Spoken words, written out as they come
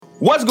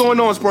What's going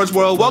on, sports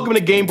world? Welcome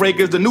to Game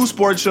Breakers, the new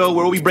sports show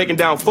where we'll be breaking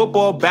down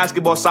football,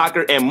 basketball,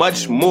 soccer, and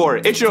much more.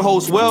 It's your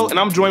host, Will, and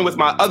I'm joined with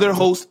my other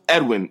host,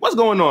 Edwin. What's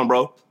going on,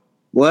 bro?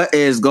 What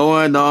is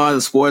going on,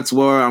 the sports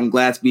world? I'm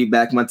glad to be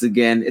back once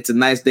again. It's a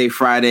nice day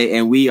Friday,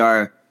 and we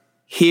are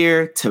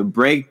here to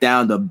break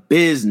down the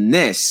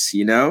business,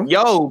 you know?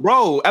 Yo,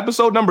 bro,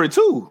 episode number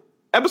two.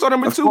 Episode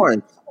number Of two. course.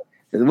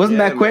 It wasn't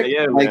that quick.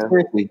 Man.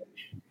 Seriously.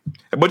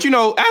 But, you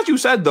know, as you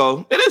said,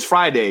 though, it is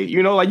Friday.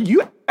 You know, like, you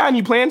got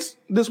any plans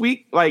this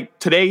week? Like,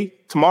 today,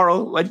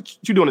 tomorrow? Like, what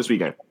you doing this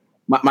weekend?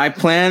 My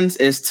plans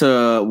is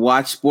to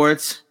watch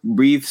sports,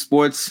 breathe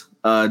sports,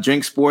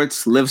 drink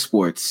sports, live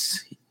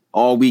sports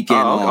all weekend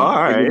long.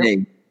 All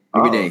right.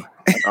 Every day.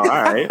 All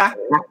right.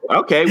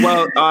 Okay,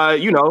 well, I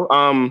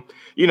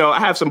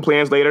have some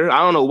plans later. I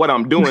don't know what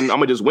I'm doing. I'm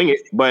going to just wing it,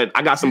 but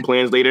I got some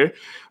plans later.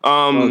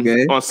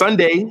 On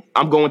Sunday,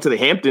 I'm going to the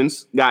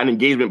Hamptons. Got an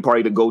engagement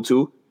party to go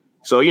to.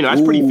 So, you know,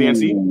 that's pretty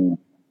fancy.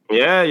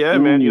 Yeah,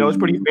 man. You know, it's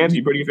pretty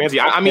fancy.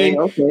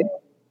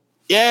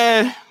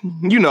 Yeah,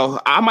 you know,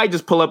 I might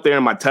just pull up there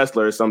in my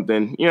Tesla or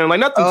something. You know,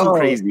 like nothing too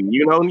crazy.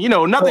 You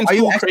know, nothing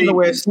too crazy. Are you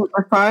wear a suit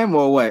this time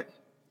or what?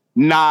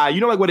 Nah, you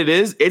know, like what it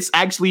is? It's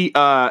actually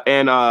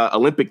an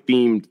Olympic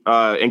themed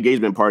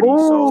engagement party.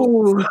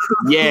 Ooh. So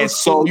yeah,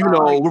 so you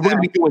know, we're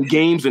gonna be doing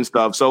games and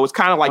stuff. So it's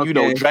kind of like you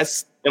know,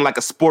 dressed in like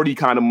a sporty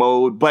kind of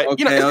mode. But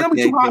you know, it's gonna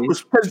be too hot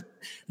because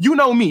you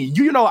know me.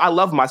 You know, I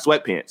love my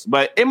sweatpants,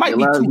 but it might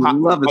be too hot.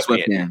 Love the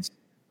sweatpants.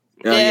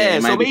 Yeah,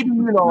 so maybe,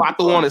 you know, I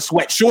throw on a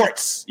sweat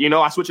shorts. You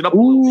know, I switch it up.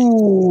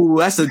 Ooh,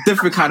 that's a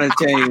different kind of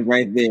change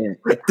right there.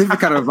 A different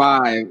kind of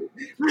vibe.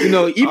 You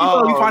know, even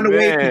though you find a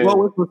way to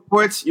go with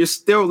sports, you're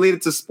still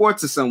related to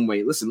sports in some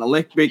way. Listen,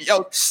 Olympic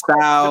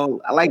style.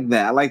 I like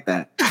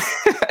that.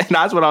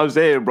 That's what I'm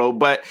saying, bro.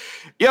 But,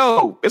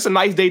 yo, it's a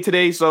nice day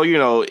today. So, you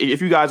know,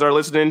 if you guys are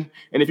listening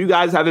and if you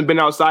guys haven't been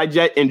outside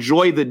yet,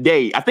 enjoy the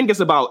day. I think it's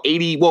about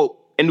 80. Well,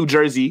 in New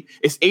Jersey,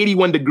 it's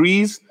 81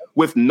 degrees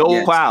with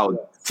no clouds.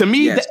 To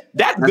me,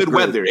 that's good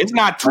weather. It's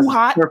not too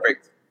hot.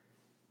 Perfect.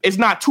 It's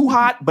not too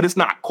hot, but it's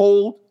not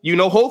cold. You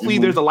know, hopefully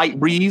there's a light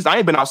breeze. I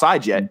ain't been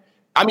outside yet.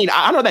 I mean,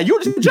 I know that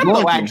you're just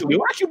general, actually.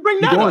 Why don't you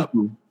bring that up?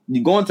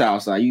 You're going to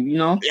outside, you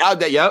know?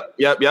 Yep.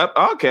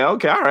 Okay, all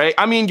right.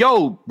 I mean,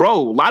 yo, bro,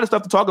 a lot of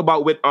stuff to talk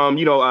about with,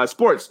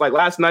 sports. Like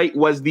last night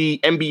was the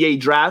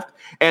NBA draft.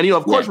 And, you know,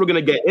 of course, we're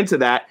going to get into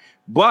that.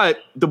 But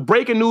the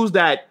breaking news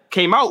that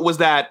came out was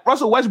that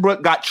Russell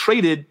Westbrook got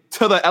traded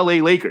to the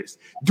LA Lakers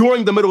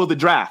during the middle of the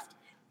draft.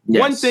 Yes.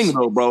 One thing,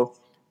 though, bro,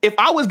 if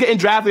I was getting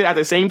drafted at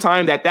the same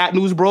time that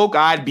news broke,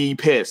 I'd be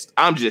pissed.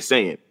 I'm just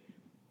saying.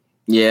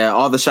 Yeah,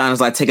 all the shine is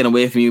like taken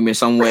away from you in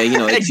some way. You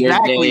know, it's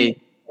exactly. Your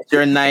day, it's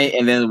your night,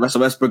 and then Russell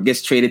Westbrook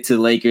gets traded to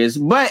the Lakers.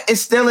 But it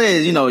still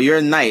is, you know,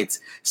 your night.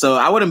 So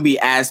I wouldn't be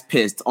as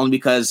pissed, only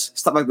because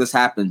stuff like this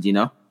happens, you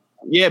know?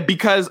 Yeah,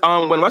 because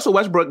when Russell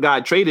Westbrook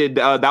got traded,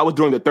 that was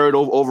during the third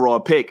overall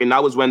pick, and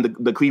that was when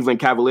the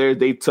Cleveland Cavaliers,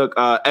 they took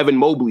Evan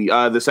Mobley,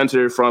 the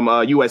center from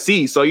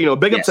USC. So, you know,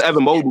 big up to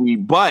Evan Mobley.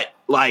 But,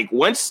 like,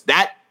 once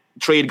that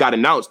trade got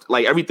announced,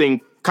 like,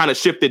 everything kind of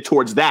shifted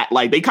towards that.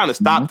 Like, they kind of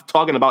stopped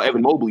talking about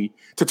Evan Mobley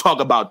to talk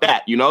about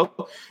that, you know?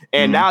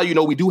 And now, you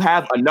know, we do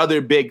have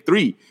another big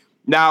three.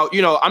 Now,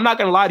 you know, I'm not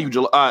going to lie to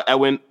you,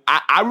 Edwin.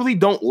 I really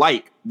don't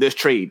like this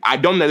trade. I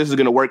don't think that this is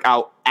going to work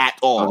out at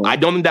all. I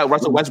don't think that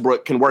Russell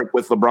Westbrook can work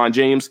with LeBron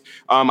James.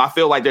 I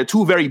feel like they're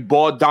two very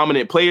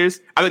ball-dominant players.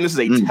 I think this is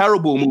a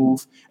terrible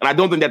move, and I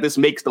don't think that this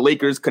makes the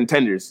Lakers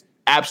contenders.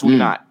 Absolutely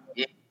not.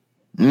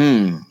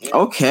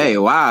 Okay,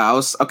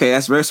 wow.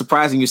 That's very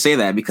surprising you say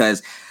that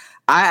because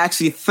I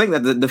actually think that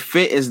the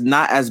fit is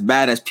not as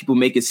bad as people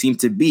make it seem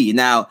to be.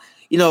 Now,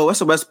 you know,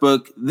 Russell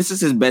Westbrook, this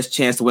is his best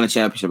chance to win a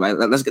championship. Right?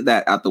 Let's get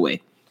that out the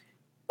way.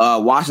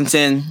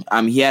 Washington,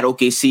 he had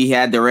OKC, he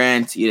had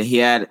Durant, he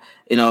had,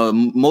 you know,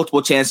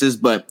 multiple chances,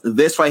 but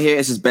this right here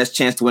is his best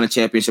chance to win a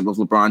championship with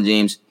LeBron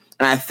James.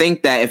 And I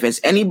think that if it's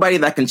anybody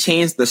that can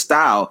change the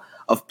style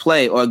of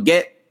play or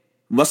get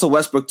Russell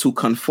Westbrook to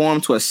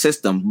conform to a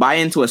system, buy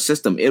into a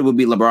system, it would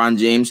be LeBron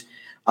James.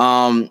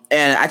 And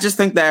I just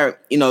think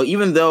that, you know,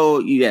 even though,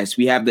 yes,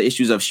 we have the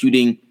issues of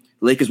shooting,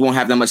 Lakers won't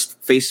have that much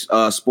space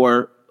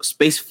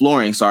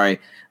flooring,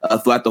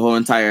 throughout the whole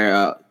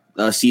entire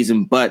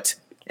season. But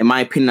in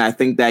my opinion, I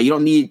think that you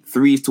don't need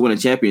threes to win a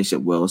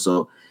championship, Will.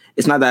 So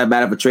it's not that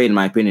bad of a trade, in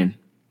my opinion.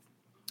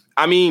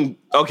 I mean,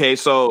 okay,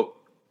 so,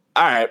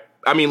 all right.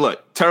 I mean,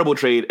 look, terrible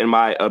trade, in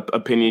my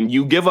opinion.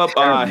 You give up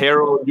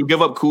Harold, you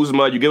give up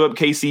Kuzma, you give up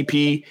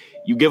KCP,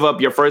 you give up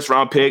your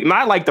first-round pick.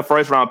 Not like the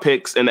first-round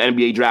picks in the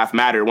NBA draft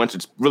matter once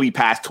it's really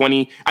past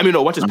 20. I mean,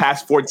 no, once it's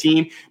past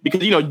 14.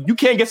 Because, you know, you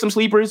can get some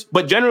sleepers.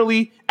 But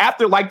generally,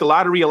 after, like, the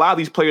lottery, a lot of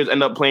these players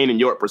end up playing in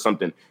Europe or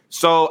something.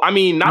 So, I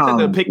mean, not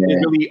that the pick is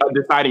really a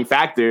deciding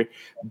factor.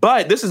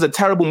 But this is a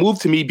terrible move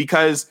to me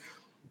because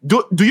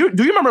do you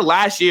remember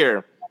last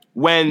year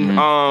when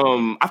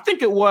I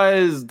think it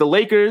was the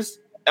Lakers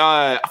 –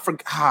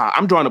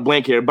 I'm drawing a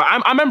blank here, but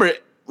I remember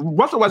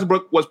Russell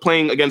Westbrook was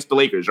playing against the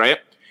Lakers, right?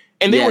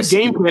 And they were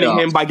game planning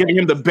him by giving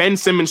him the Ben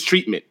Simmons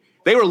treatment.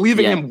 They were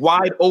leaving him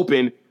wide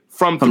open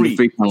from three.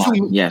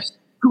 Yes.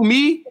 To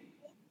me,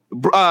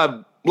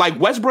 like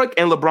Westbrook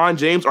and LeBron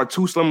James are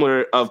two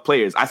similar of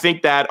players. I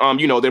think that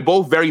they're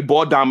both very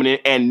ball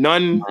dominant, and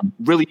none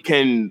really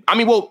can. I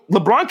mean, well,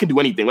 LeBron can do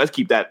anything. Let's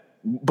keep that.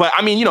 But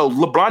I mean,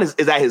 LeBron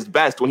is at his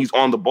best when he's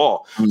on the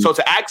ball. So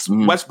to ask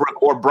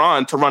Westbrook or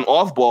Bron to run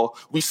off ball,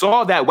 we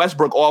saw that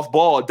Westbrook off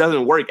ball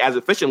doesn't work as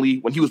efficiently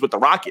when he was with the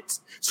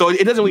Rockets. So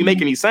it doesn't really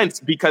make any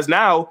sense, because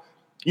now,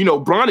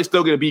 Bron is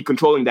still going to be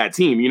controlling that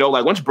team.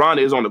 Like once Bron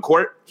is on the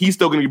court, he's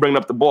still going to be bringing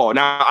up the ball.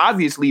 Now,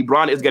 obviously,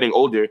 Bron is getting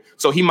older,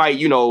 so he might,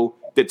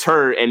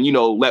 deter and,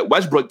 let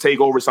Westbrook take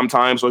over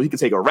sometimes so he can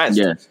take a rest.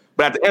 Yes.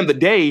 But at the end of the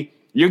day,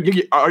 are you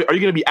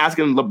going to be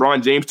asking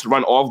LeBron James to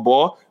run off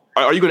ball?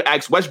 Are you going to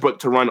ask Westbrook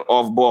to run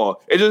off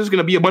ball? It's just going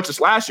to be a bunch of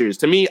slashers.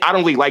 To me, I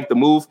don't really like the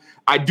move.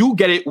 I do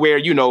get it where,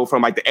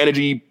 from like the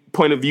energy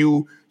point of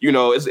view,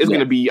 it's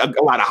going to be a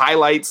lot of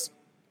highlights.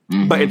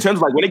 But in terms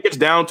of like when it gets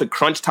down to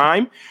crunch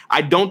time,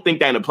 I don't think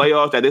that in the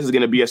playoffs that this is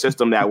going to be a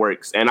system that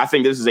works. And I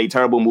think this is a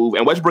terrible move.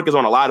 And Westbrook is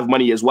on a lot of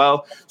money as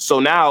well. So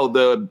now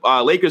the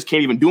Lakers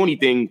can't even do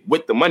anything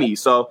with the money.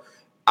 So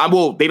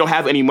they don't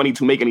have any money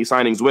to make any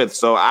signings with.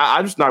 So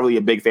I'm just not really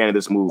a big fan of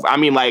this move. I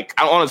mean, like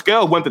on a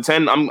scale of 1 to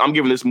 10, I'm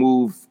giving this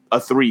move a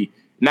 3.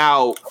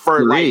 Now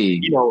for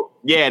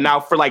now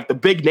for like the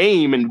big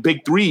name and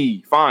big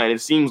 3, fine.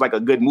 It seems like a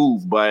good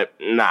move, but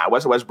nah,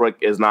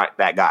 Westbrook is not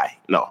that guy.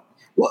 No.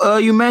 Well,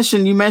 you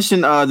mentioned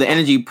the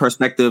energy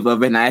perspective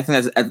of it, and I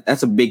think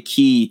that's a big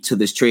key to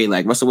this trade.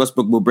 Like Russell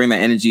Westbrook will bring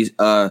that energy.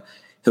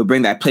 He'll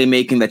bring that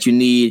playmaking that you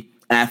need.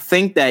 And I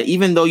think that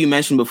even though you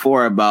mentioned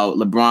before about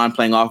LeBron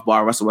playing off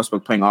ball, Russell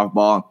Westbrook playing off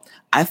ball,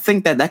 I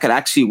think that could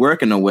actually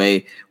work in a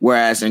way.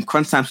 Whereas in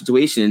crunch time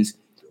situations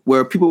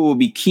where people will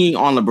be keying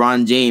on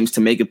LeBron James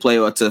to make a play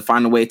or to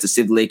find a way to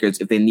save the Lakers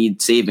if they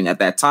need saving at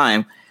that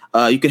time,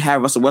 you could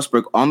have Russell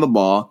Westbrook on the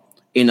ball,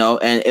 and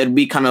it'd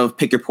be kind of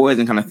pick your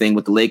poison kind of thing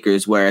with the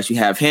Lakers. Whereas you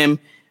have him,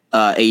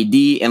 AD,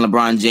 and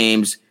LeBron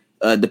James,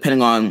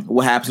 depending on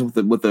what happens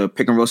with the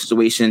pick and roll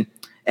situation.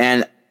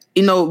 And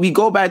we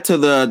go back to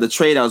the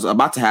trade that was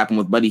about to happen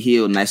with Buddy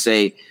Hield, and I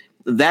say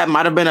that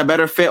might have been a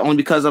better fit only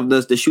because of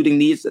the shooting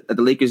needs that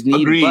the Lakers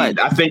need. Agreed. But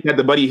I think that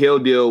the Buddy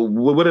Hield deal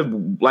would have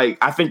would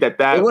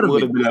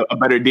have been a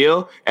better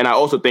deal, and I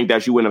also think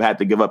that you wouldn't have had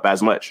to give up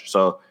as much.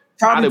 So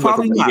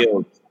probably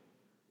not.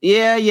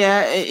 Yeah.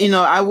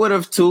 I would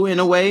have too in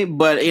a way,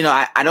 but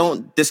I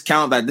don't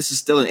discount that this is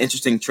still an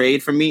interesting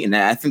trade for me, and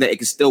I think that it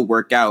can still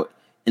work out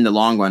in the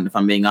long run, if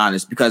I'm being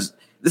honest, because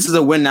this is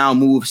a win now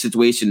move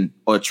situation,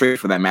 or a trade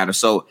for that matter.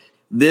 So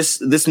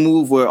this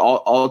move will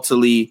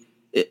ultimately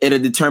it'll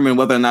determine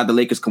whether or not the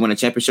Lakers can win a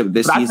championship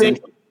this season.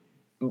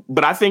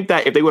 But I think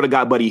that if they would have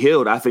got Buddy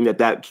Hield, I think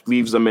that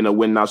leaves them in a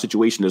win now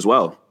situation as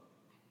well.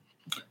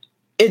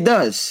 It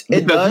does.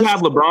 You have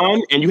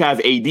LeBron and you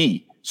have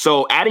AD.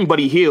 So adding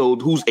Buddy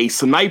Hield, who's a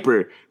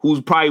sniper, who's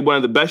probably one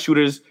of the best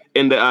shooters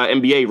in the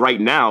NBA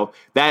right now,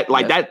 that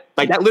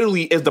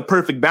literally is the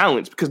perfect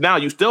balance, because now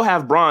you still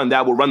have Bron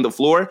that will run the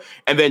floor,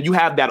 and then you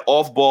have that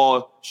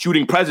off-ball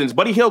shooting presence.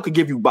 Buddy Hield could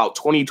give you about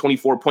 20,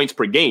 24 points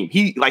per game.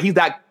 He's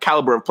that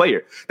caliber of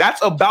player.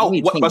 That's about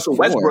what Russell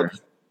Westbrook.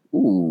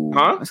 Ooh,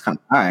 that's kind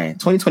of high.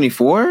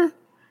 2024.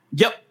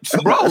 Yep,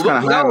 bro.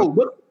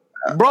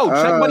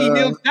 Check Buddy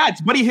Hield's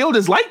stats. Buddy Hield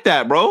is like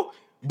that, bro.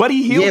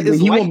 Buddy Hield is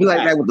he like won't be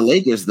like that with the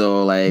Lakers,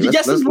 though. Like,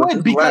 yes, he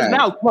would, because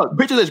now look,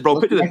 picture this, bro.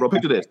 Picture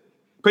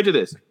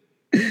this.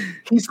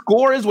 He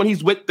scores when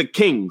he's with the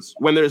Kings,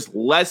 when there's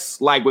less,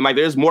 when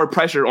there's more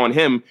pressure on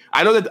him.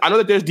 I know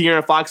that there's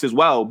De'Aaron Fox as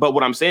well, but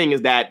what I'm saying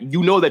is that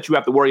you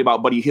have to worry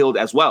about Buddy Hield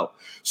as well.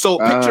 So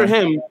picture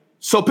him.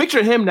 So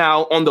picture him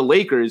now on the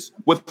Lakers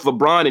with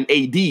LeBron and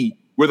AD,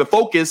 where the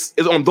focus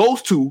is on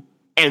those two,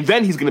 and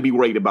then he's going to be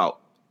worried about.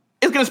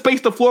 It's going to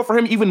space the floor for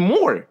him even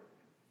more.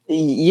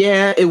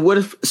 Yeah, it would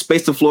have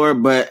spaced the floor,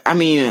 but I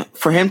mean,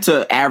 for him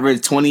to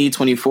average 20,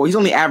 24, he's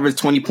only averaged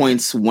 20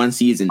 points one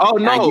season. Oh,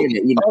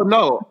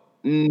 no.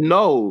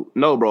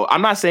 No, bro.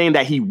 I'm not saying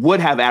that he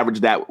would have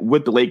averaged that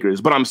with the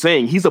Lakers, but I'm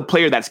saying he's a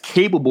player that's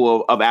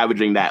capable of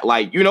averaging that.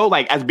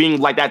 As being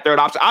like that third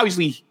option.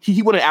 Obviously,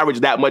 he wouldn't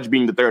average that much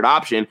being the third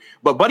option,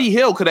 but Buddy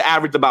Hield could have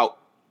averaged about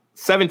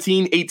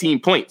 17,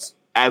 18 points.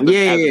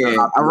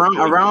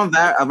 Around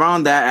that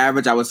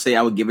average, I would say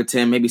I would give it to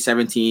him, maybe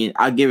 17.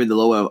 I'll give it the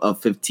low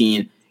of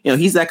 15.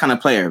 He's that kind of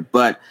player.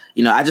 But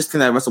I just think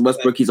that Russell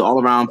Westbrook, he's an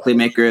all-around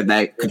playmaker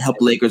that could help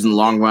the Lakers in the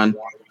long run,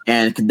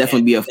 and could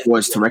definitely be a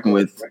force to reckon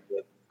with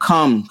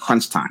come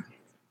crunch time.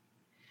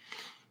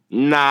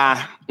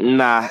 Nah.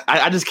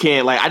 I just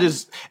can't.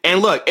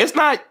 And look, it's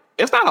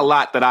not a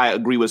lot that I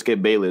agree with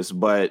Skip Bayless,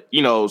 but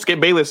Skip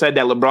Bayless said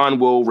that LeBron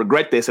will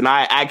regret this, and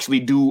I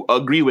actually do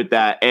agree with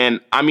that. And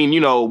I mean,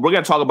 we're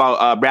gonna talk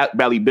about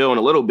Bradley Beal in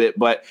a little bit,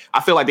 but I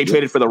feel like they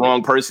traded for the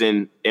wrong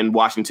person in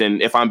Washington.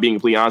 If I'm being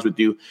completely honest with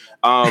you,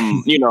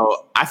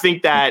 I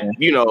think that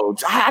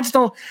I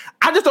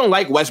just don't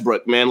like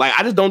Westbrook, man.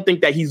 I just don't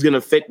think that he's gonna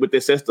fit with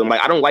this system.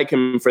 I don't like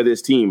him for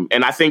this team,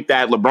 and I think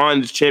that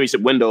LeBron's championship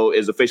window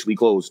is officially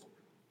closed.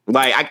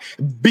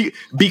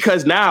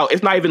 Because now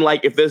it's not even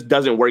if this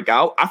doesn't work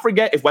out. I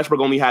forget if Westbrook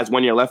only has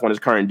 1 year left on his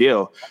current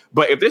deal,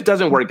 but if this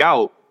doesn't work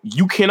out,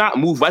 you cannot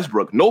move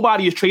Westbrook.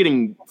 Nobody is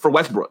trading for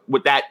Westbrook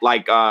with that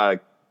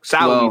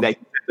salary that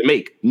you have to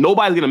make.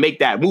 Nobody's gonna make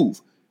that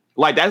move.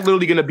 Like that's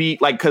literally gonna be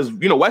like because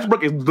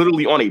Westbrook is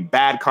literally on a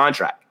bad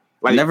contract.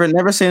 Like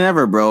never say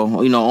never, bro.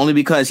 Only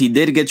because he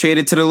did get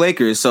traded to the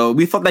Lakers, so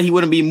we thought that he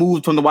wouldn't be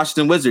moved from the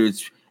Washington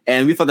Wizards,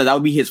 and we thought that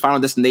would be his final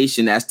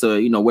destination as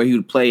to where he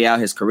would play out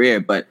his career.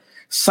 But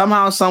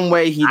somehow, some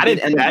way, he did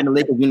end up in the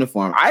Lakers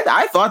uniform.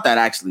 I thought that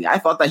actually. I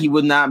thought that he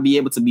would not be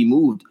able to be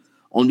moved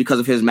only because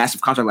of his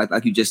massive contract,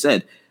 like you just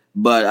said.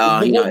 But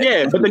but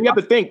then you have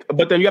to think.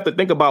 But then you have to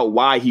think about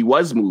why he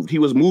was moved. He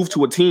was moved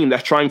to a team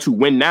that's trying to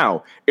win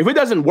now. If it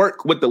doesn't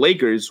work with the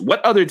Lakers, what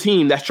other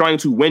team that's trying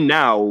to win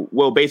now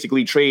will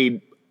basically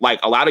trade like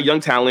a lot of young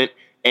talent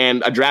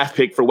and a draft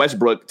pick for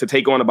Westbrook to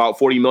take on about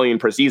 $40 million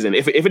per season?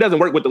 If it doesn't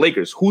work with the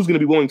Lakers, who's going to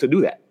be willing to do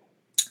that?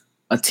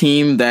 A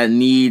team that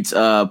needs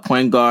a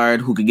point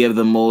guard who could give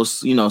the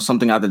most,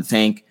 something out of the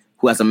tank,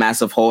 who has a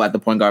massive hole at the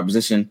point guard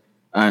position.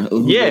 But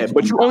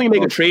you only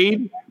make a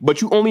trade,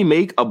 but you only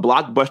make a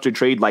blockbuster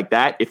trade like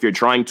that if you're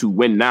trying to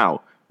win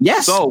now.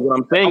 Yes. So what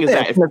I'm saying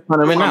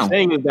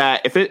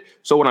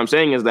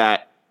is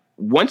that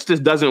once this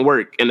doesn't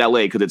work in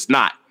LA, because it's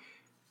not,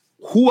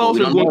 who else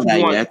is going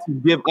to want to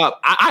give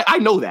up? I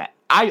know that.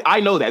 I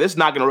know that it's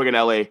not going to work in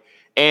LA.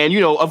 And,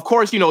 of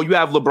course, you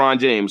have LeBron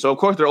James. So, of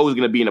course, they're always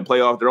going to be in the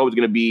playoff. They're always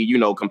going to be,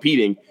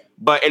 competing.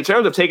 But in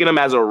terms of taking them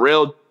as a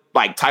real,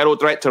 title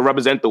threat to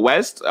represent the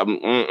West, I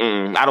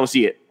don't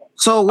see it.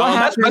 So, what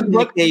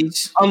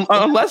happens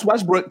unless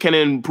Westbrook can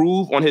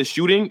improve on his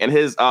shooting and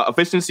his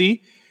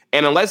efficiency,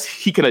 and unless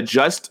he can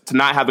adjust to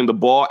not having the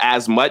ball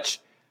as much,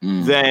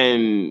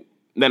 then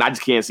I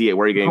just can't see it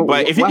working.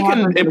 But if he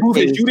can improve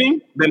his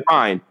shooting, then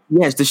fine.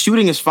 Yes, the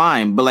shooting is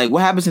fine. But,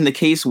 what happens in the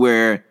case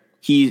where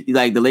the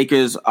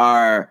Lakers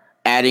are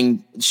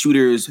adding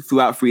shooters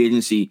throughout free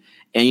agency,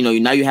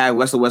 and now you have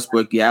Russell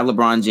Westbrook, you have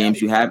LeBron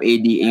James, you have AD,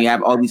 and you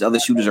have all these other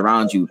shooters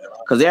around you,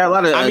 because there are a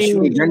lot of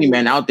shooting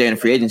journeymen out there in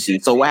free agency.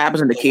 So what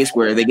happens in the case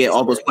where they get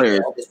all those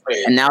players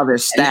and now they're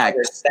stacked?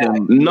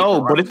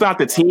 No, but it's not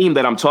the team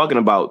that I'm talking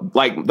about.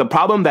 Like the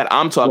problem that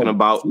I'm talking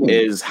about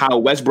is how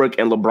Westbrook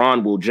and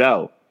LeBron will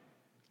gel.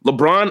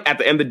 LeBron, at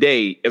the end of the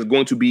day, is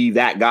going to be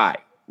that guy.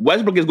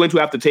 Westbrook is going to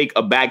have to take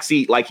a back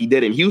seat like he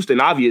did in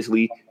Houston,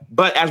 obviously.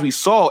 But as we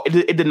saw,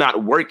 it did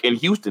not work in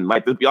Houston.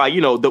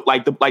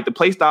 The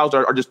play styles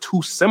are just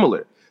too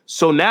similar.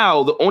 So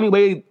now the only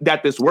way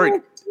that this works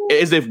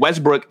is if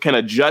Westbrook can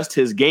adjust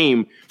his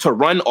game to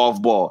run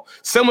off ball.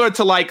 Similar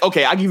to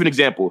okay, I'll give you an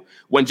example.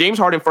 When James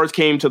Harden first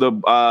came to the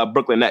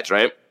Brooklyn Nets,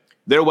 right?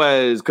 There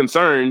was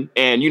concern,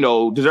 and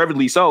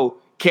deservedly so.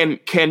 Can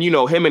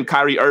him and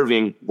Kyrie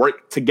Irving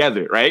work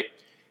together, right?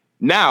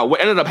 Now, what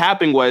ended up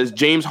happening was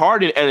James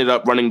Harden ended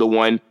up running the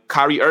one.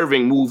 Kyrie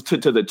Irving moved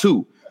to the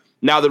two.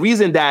 Now, the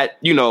reason that,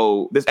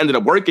 this ended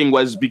up working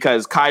was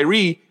because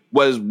Kyrie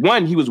was,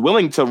 one, he was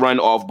willing to run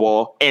off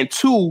ball. And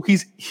two,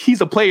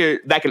 he's a player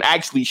that can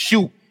actually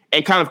shoot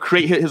and kind of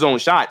create his own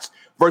shots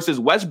versus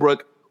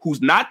Westbrook,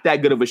 who's not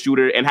that good of a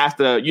shooter and has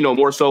to,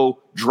 more so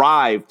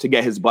drive to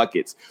get his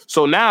buckets.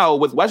 So now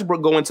with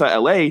Westbrook going to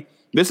LA,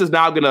 this is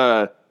now going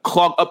to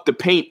clog up the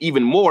paint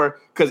even more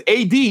because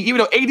AD, even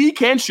though AD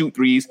can shoot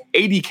threes,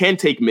 AD can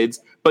take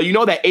mids, but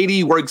that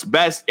AD works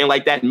best in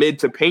that mid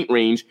to paint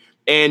range.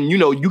 And,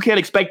 you can't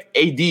expect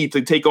AD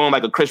to take on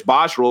a Chris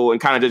Bosh role and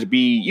kind of just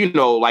be,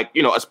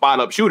 a spot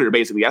up shooter,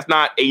 basically. That's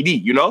not AD,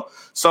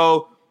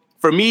 So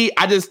for me,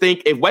 I just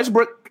think if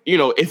Westbrook,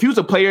 if he was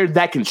a player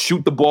that can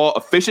shoot the ball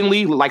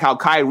efficiently, like how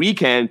Kyrie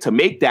can to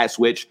make that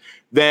switch,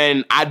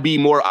 then I'd be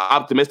more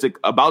optimistic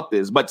about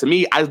this. But to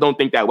me, I just don't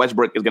think that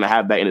Westbrook is going to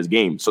have that in his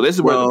game. So this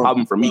is where the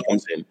problem for me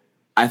comes in.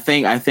 I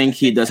think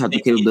he does have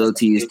the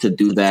capabilities to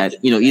do that.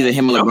 Either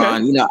him or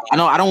LeBron. Okay.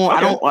 I don't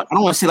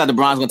want to say that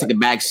LeBron's going to take a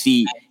back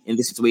seat in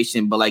this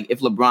situation, but if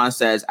LeBron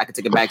says I could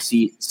take a back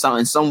seat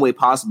in some way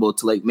possible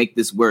to make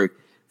this work,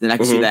 then I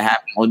can see that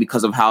happening only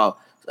because of how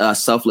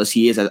selfless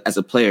he is as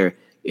a player.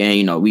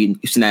 And we've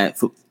seen that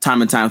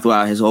time and time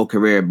throughout his whole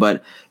career.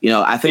 But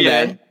I think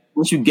that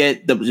once you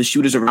get the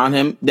shooters around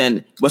him,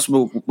 then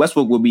Westbrook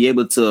will be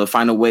able to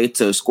find a way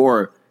to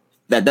score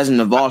that doesn't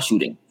involve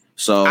shooting.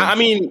 So I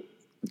mean,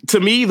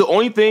 to me, the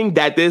only thing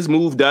that this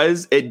move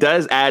does, it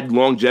does add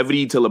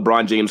longevity to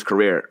LeBron James'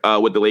 career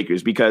with the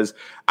Lakers, because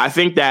I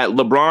think that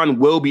LeBron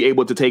will be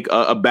able to take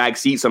a back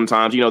seat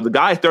sometimes. The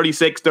guy's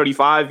 36,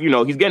 35,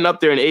 he's getting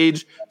up there in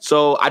age.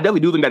 So I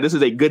definitely do think that this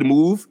is a good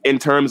move in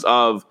terms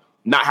of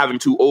not having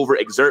to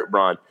overexert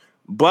Bron.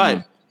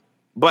 But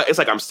it's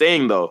like I'm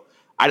saying, though,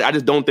 I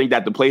just don't think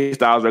that the play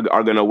styles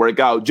are going to work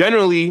out.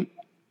 Generally,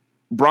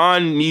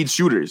 Bron needs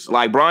shooters.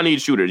 Bron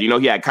needs shooters.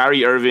 He had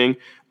Kyrie Irving.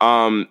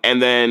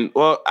 And then,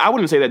 I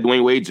wouldn't say that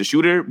Dwayne Wade's a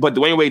shooter, but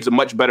Dwayne Wade's a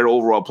much better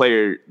overall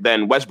player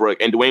than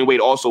Westbrook. And Dwayne Wade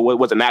also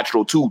was a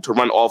natural too to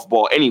run off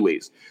ball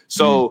anyways.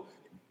 So,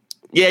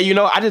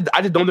 I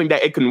just don't think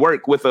that it can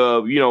work with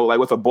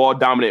with a ball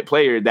dominant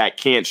player that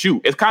can't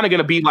shoot. It's kind of going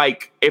to be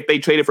like if they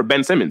traded for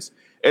Ben Simmons.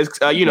 It's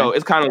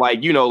it's kind of like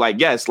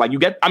yes, like you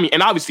get. I mean,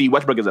 and obviously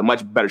Westbrook is a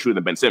much better shooter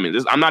than Ben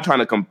Simmons. I'm not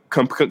trying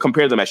to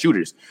compare them as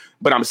shooters,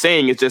 but I'm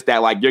saying it's just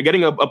that like you're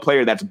getting a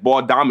player that's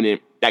ball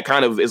dominant that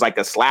kind of is like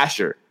a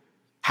slasher.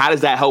 How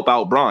does that help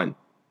out Bron?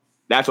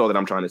 That's all that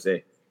I'm trying to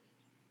say.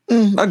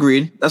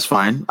 Agreed. That's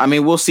fine. I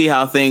mean, we'll see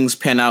how things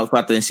pan out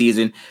throughout the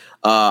season.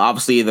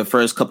 Obviously, the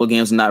first couple of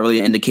games are not really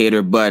an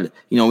indicator, but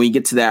when you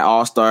get to that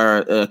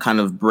All-Star kind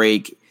of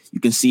break, you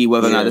can see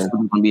whether or not this is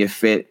going to be a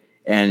fit.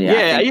 And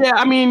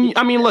I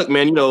mean, look,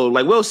 man,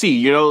 like we'll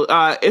see.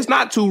 It's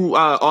not too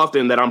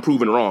often that I'm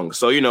proven wrong,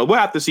 so we'll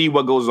have to see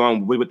what goes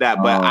on with that.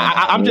 But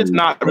I'm just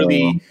not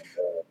really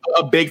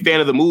a big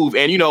fan of the move.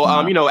 And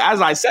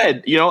as I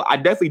said, I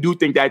definitely do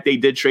think that they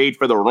did trade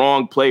for the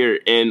wrong player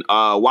in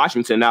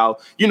Washington. Now,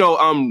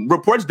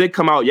 reports did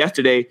come out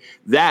yesterday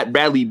that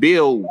Bradley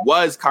Beal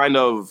was kind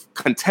of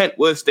content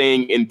with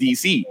staying in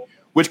DC,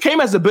 which came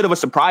as a bit of a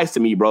surprise to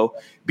me, bro,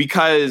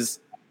 because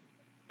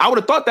I would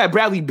have thought that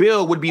Bradley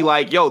Beal would be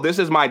like, yo, this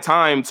is my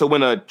time to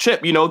win a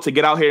chip, to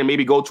get out here and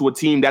maybe go to a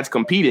team that's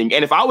competing.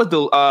 And if I was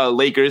the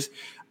Lakers,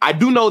 I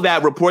do know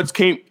that reports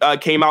came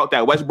out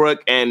that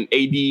Westbrook and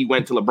AD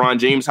went to LeBron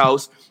James'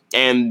 house,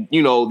 and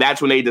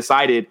that's when they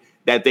decided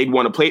that they'd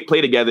want to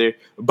play together.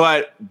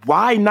 But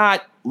why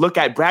not look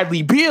at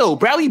Bradley Beal?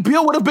 Bradley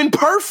Beal would have been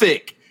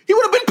perfect. He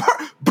would have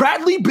been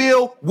Bradley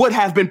Beal would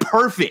have been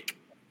perfect.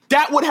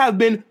 That would have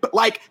been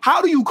like,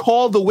 how do you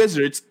call the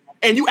Wizards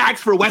and you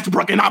ask for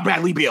Westbrook and not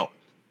Bradley Beal?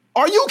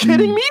 Are you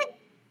kidding me?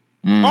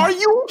 Are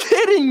you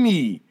kidding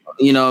me?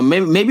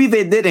 Maybe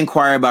they did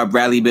inquire about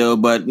Bradley Beal,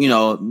 but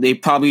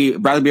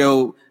Bradley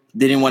Beal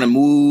didn't want to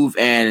move,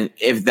 and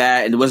if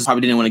that, the Wizards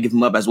probably didn't want to give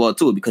him up as well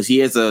too, because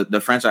he is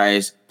the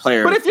franchise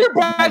player. But if you're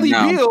Bradley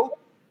Beal,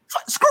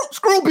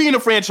 screw being a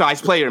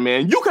franchise player,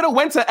 man. You could have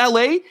went to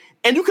LA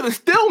and you could have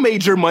still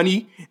made your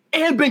money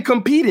and been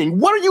competing.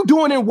 What are you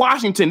doing in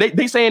Washington?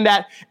 They saying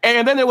that,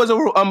 and then there was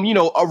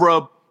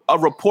a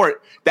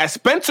report that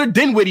Spencer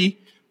Dinwiddie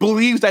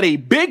believes that a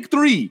big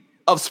three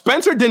of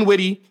Spencer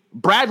Dinwiddie,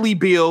 Bradley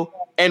Beal,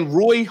 and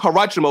Rui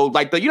Hachimura,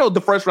 like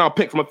the first round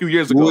pick from a few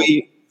years ago.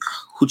 Rui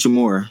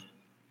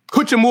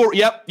Hachimura,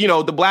 yep,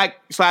 the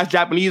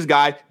black/Japanese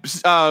guy.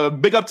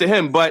 Big up to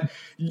him, but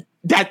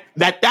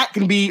that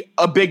can be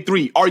a big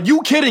three. Are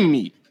you kidding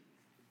me?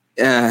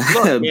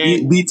 Look,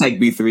 B-Tech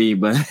B3,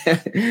 but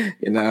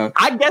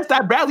I guess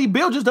that Bradley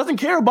Beal just doesn't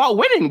care about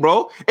winning,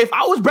 bro. If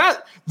I was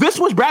this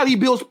was Bradley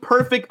Beal's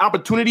perfect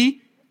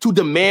opportunity to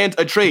demand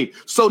a trade.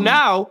 So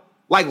now,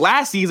 like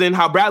last season,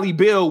 how Bradley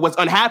Beal was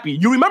unhappy.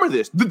 You remember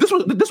this? This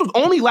was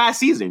only last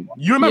season.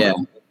 You remember? Yeah.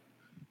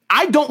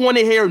 I don't want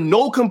to hear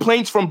no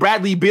complaints from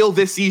Bradley Beal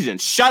this season.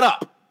 Shut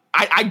up.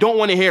 I don't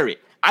want to hear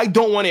it. I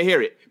don't want to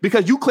hear it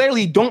because you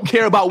clearly don't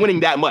care about winning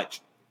that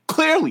much.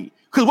 Clearly.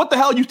 Because what the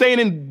hell are you staying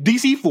in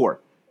DC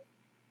for?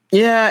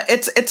 Yeah,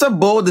 it's a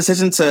bold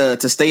decision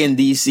to stay in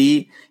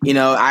DC.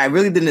 I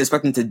really didn't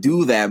expect him to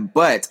do that.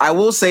 But I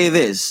will say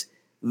this.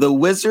 The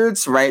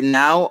Wizards right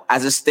now,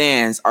 as it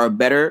stands, are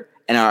better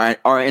and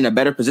are in a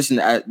better position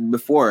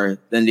before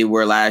than they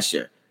were last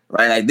year.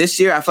 Right? Like this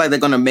year, I feel like they're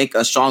going to make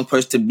a strong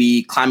push to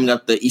be climbing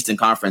up the Eastern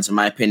Conference, in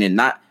my opinion.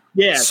 Not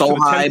so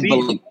high, but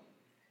like,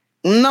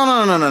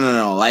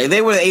 no. Like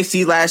they were the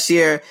AC last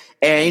year.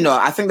 And,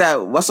 I think that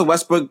Russell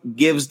Westbrook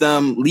gives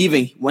them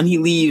when he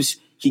leaves,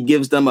 he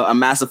gives them a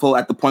massive hole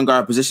at the point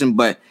guard position.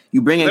 But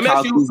you bring in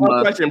Kyle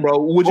Kuzma. Question, bro.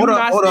 Would you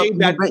not say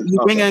that you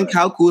bring in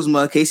Kyle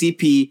Kuzma,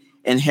 KCP,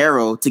 and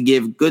Harrell to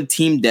give good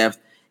team depth?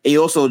 And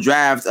you also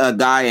draft a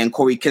guy in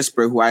Corey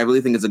Kispert, who I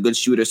really think is a good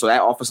shooter. So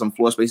that offers some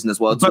floor spacing as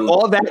well, too. But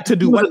all that to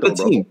do what, though,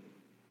 bro?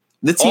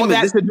 The team all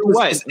that to do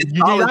what?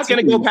 You're not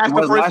going to go past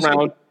the first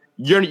round.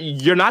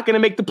 You're not going to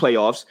make the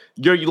playoffs.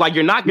 You're not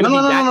going to be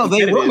that No.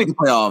 They will make the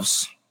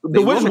playoffs. The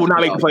Wizards will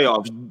not make the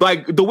playoffs.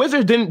 Like the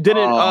Wizards didn't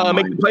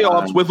make the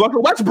playoffs with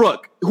Russell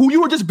Westbrook, who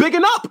you were just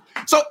bigging up.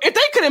 So if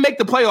they couldn't make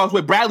the playoffs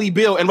with Bradley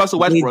Beal and Russell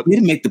Westbrook, they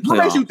didn't make the playoffs. What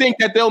makes you think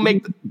that they'll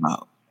make the?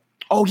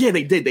 Oh yeah,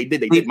 they did.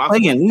 Again, what are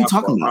you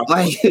talking about?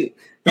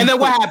 And then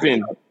what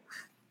happened?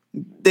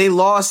 They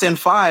lost in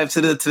 5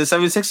 to the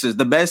 76ers,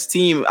 the best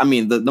team. I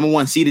mean, the number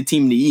 1 seeded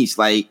team in the East.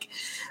 Like,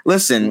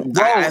 listen,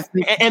 bro,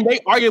 and they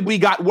arguably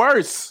got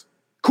worse.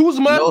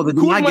 Kuzma's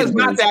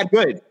not that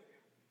good.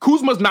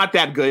 Kuzma's not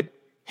that good.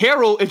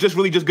 Harrell is just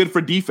good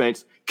for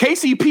defense.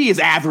 KCP is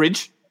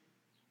average.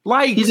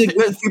 Like he's a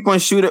good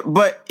 3-point shooter,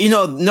 but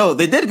no,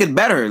 they did get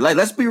better. Like,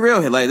 let's be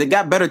real here. Like, they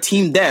got better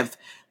team depth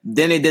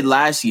than they did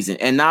last season,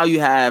 and now you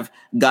have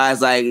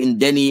guys like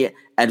Denny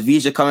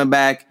Advija coming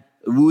back.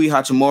 Rui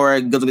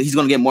Hachimura, he's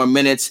going to get more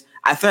minutes.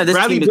 I feel like this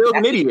Bradley team Beal's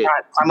an idiot.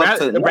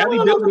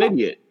 Bradley Beal's an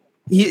idiot.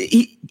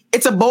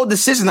 It's a bold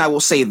decision, I will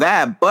say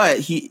that,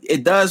 but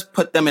it does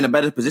put them in a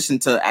better position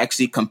to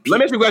actually compete. Let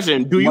me ask you a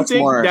question. Do you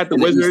think that the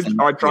Wizards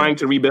are trying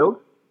to rebuild?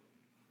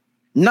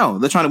 No,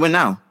 they're trying to win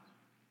now.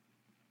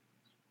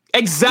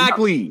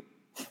 Exactly.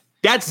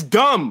 That's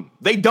dumb.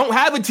 They don't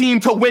have a team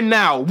to win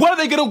now. What are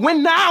they going to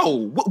win now?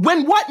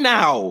 Win what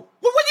now?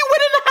 What are you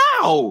winning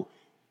now?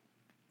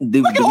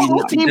 Look at all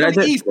those teams in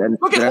the East.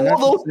 Look at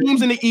all those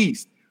teams in the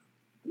East.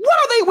 What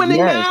are they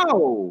winning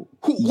now?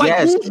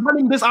 Who's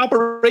running this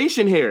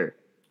operation here?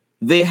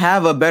 They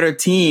have a better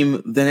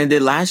team than they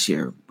did last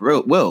year,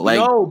 bro.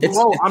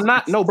 I'm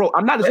not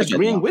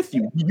disagreeing with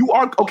you. You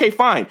are okay.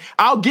 Fine,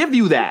 I'll give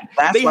you that.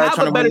 They have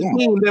a better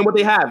team than what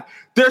they have.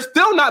 They're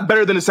still not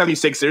better than the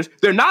 76ers.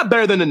 They're not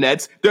better than the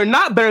Nets. They're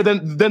not better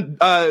than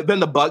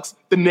the Bucks,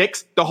 the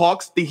Knicks, the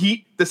Hawks, the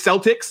Heat, the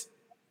Celtics.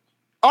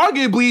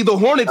 Arguably, the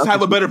Hornets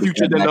have a better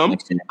future than them.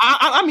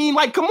 I mean,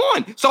 like, come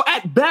on. So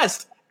at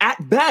best,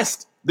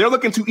 they're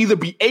looking to either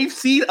be 8th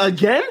seed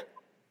again,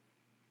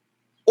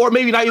 or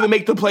maybe not even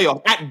make the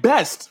playoff at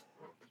best.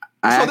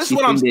 So this is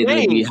what I'm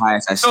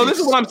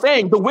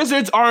saying. The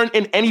Wizards aren't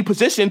in any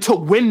position to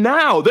win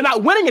now. They're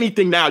not winning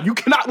anything now. You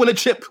cannot win a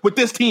chip with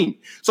this team.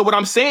 So what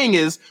I'm saying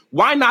is,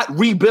 why not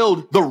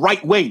rebuild the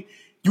right way?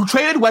 You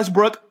traded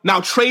Westbrook, now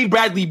trade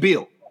Bradley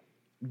Beal.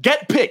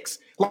 Get picks.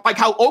 Like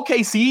how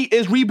OKC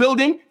is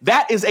rebuilding,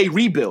 that is a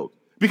rebuild.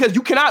 Because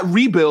you cannot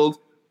rebuild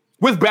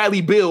with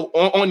Bradley Beal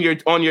on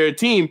your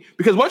team,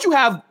 because once you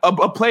have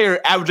a player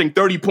averaging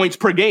 30 points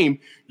per game,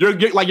 you're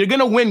going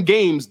to win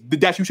games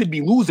that you should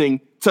be losing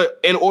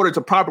in order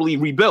to properly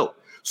rebuild.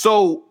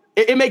 So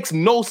it makes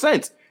no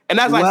sense. And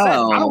as I said,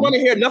 I don't want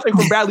to hear nothing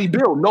from Bradley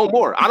Beal no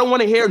more. I don't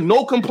want to hear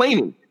no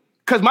complaining,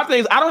 because my thing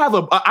is I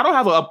don't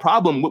have a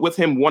problem with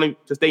him wanting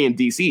to stay in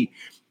DC.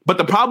 But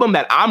the problem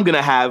that I'm going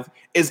to have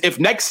is if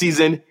next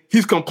season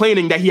he's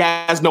complaining that he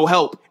has no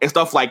help and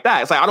stuff like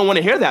that. It's like, I don't want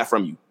to hear that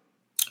from you.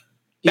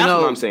 That's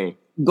what I'm saying.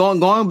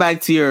 Going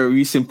back to your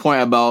recent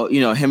point about,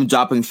 him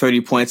dropping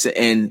 30 points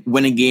and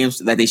winning games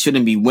that they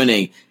shouldn't be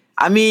winning.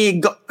 I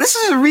mean, this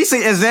is a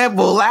recent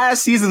example.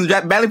 Last season,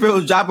 Bradley Beal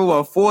was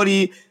dropping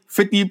 40,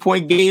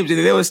 50-point games, and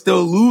they were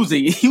still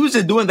losing. He was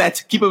just doing that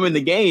to keep him in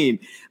the game.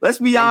 Let's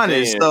be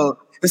honest.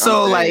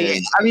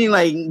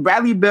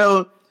 Bradley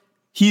Beal,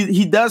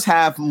 he does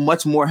have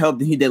much more help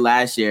than he did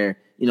last year,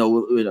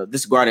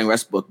 disregarding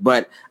Westbrook.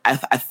 But I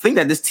think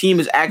that this team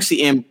is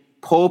actually in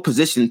pole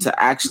position to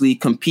actually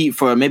compete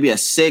for maybe a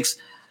 6th,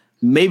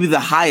 maybe the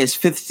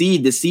highest 5th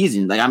seed this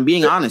season. Like, I'm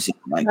being honest.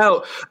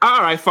 All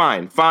right,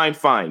 fine.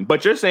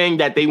 But you're saying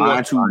that they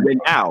want to win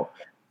now.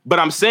 But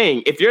I'm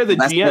saying, if you're the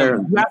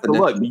GM, you have to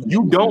look.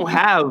 You don't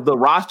have the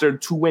roster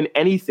to win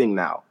anything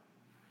now.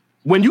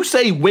 When you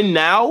say win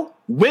now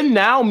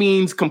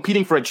means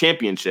competing for a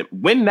championship.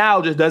 Win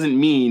now just doesn't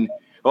mean,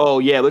 oh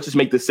yeah, let's just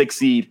make the 6th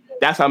seed.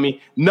 That's how I mean.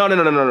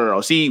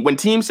 No. See, when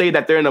teams say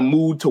that they're in a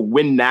mood to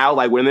win now,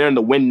 like when they're in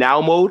the win now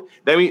mode,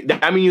 that means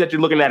that you're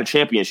looking at a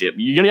championship.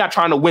 You're not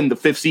trying to win the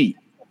 5th seed.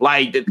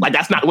 Like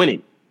that's not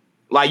winning.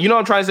 Like, you know what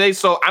I'm trying to say?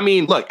 So, I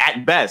mean, look,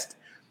 at best,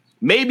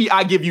 maybe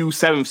I give you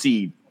 7th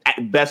seed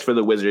at best for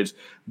the Wizards.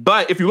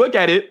 But if you look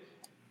at it,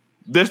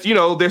 there's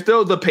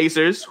still the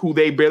Pacers, who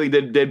they barely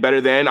did better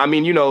than. I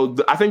mean,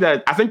 I think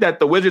that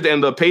the Wizards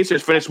and the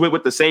Pacers finished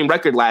with the same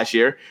record last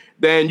year.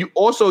 Then you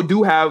also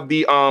do have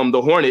the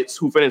Hornets,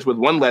 who finished with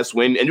one less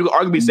win, and you could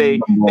arguably say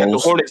that the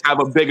Hornets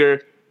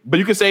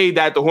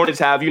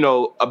have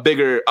a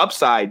bigger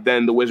upside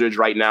than the Wizards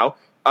right now.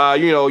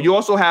 You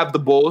also have the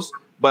Bulls,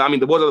 but I mean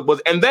the Bulls are the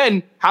Bulls. And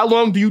then how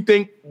long do you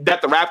think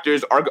that the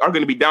Raptors are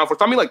going to be down for?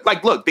 So, I mean,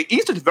 like look, the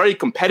East is very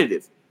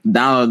competitive. The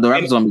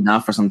Raptors going to be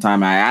down for some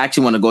time. I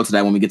actually want to go to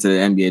that when we get to the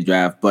NBA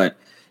draft, but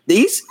the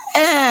East,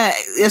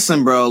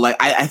 listen, bro. Like,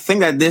 I think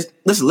that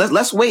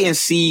let's wait and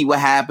see what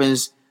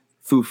happens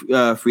through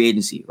free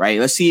agency, right?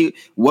 Let's see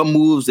what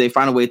moves they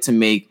find a way to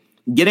make.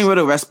 Getting rid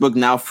of Westbrook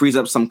now frees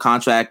up some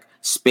contract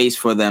space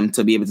for them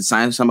to be able to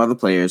sign some other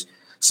players,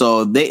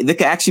 so they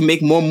can actually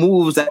make more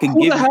moves that can.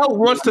 Who the hell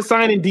wants to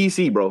sign in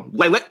DC, bro?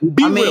 Like,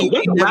 real.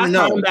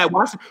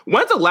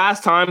 When's the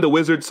last time the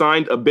Wizards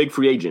signed a big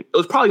free agent? It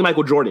was probably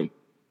Michael Jordan.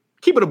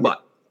 Keep it a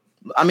buck.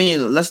 I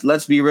mean,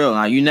 let's be real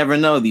now. You never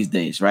know these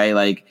days, right?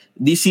 Like,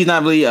 DC is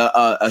not really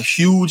a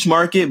huge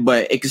market,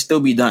 but it can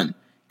still be done.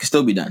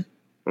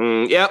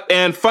 Yep.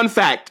 And fun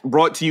fact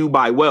brought to you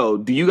by Well.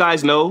 Do you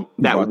guys know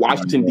that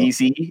Washington,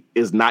 D.C.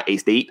 is not a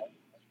state?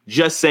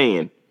 Just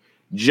saying.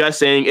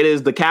 It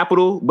is the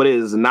capital, but it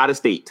is not a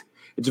state.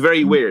 It's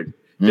very weird.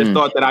 Just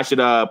thought that I should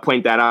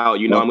point that out.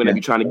 I'm going to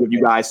be trying to give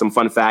you guys some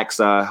fun facts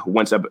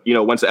once an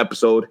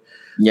episode.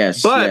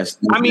 Yes. But yes.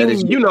 I mean,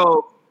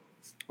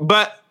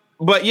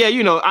 But yeah,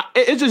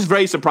 it's just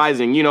very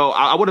surprising.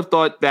 I would have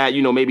thought that,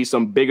 maybe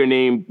some bigger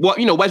name. Well,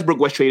 Westbrook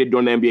was traded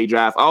during the NBA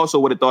draft. I also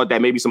would have thought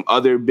that maybe some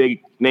other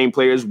big name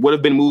players would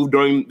have been moved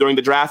during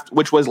the draft,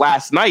 which was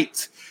last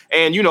night.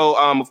 And,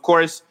 of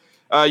course,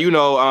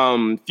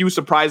 few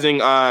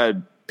surprising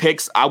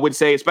picks, I would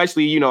say,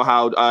 especially,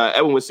 how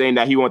Edwin was saying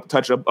that he wanted to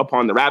touch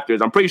upon the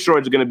Raptors. I'm pretty sure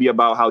it's going to be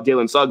about how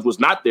Jalen Suggs was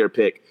not their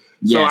pick.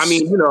 Yes. So, I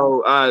mean,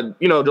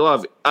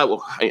 Delove,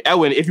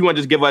 Elwin, if you want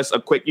to just give us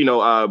a quick,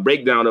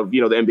 breakdown of, the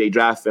NBA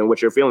draft and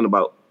what you're feeling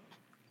about.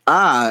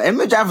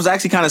 NBA draft was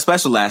actually kind of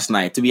special last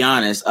night, to be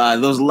honest. There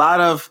was a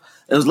lot of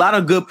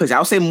good picks. I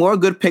would say more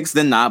good picks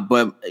than not,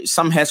 but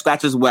some head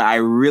scratchers where I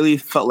really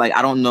felt like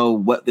I don't know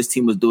what this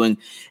team was doing.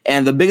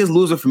 And the biggest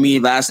loser for me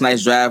last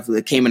night's draft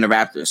came in the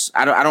Raptors.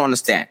 I don't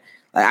understand.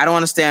 Like, I don't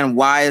understand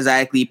why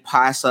exactly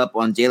pass up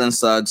on Jalen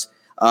Suggs.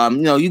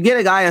 You get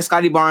a guy like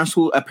Scotty Barnes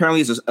who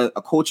apparently is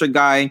a culture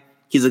guy.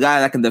 He's a guy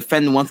that can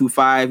defend 1 through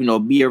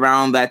 5, be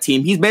around that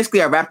team. He's basically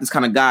a Raptors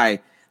kind of guy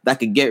that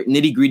could get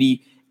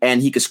nitty-gritty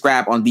and he could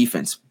scrap on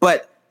defense.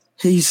 But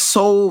he's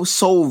so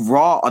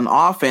raw on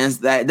offense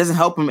that it doesn't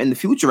help him in the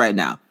future right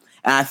now.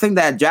 And I think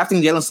that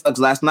drafting Jalen Suggs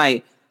last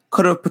night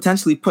could have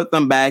potentially put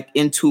them back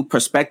into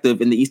perspective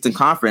in the Eastern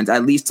Conference,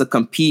 at least to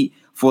compete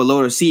for a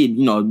lower seed,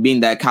 being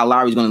that Kyle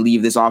Lowry is going to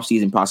leave this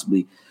offseason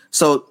possibly.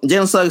 So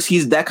Jalen Suggs,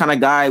 he's that kind of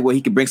guy where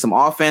he can bring some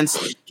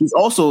offense. He's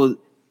also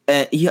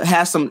he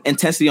has some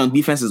intensity on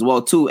defense as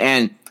well too.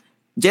 And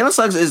Jalen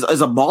Suggs is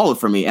a baller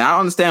for me, and I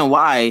don't understand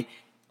why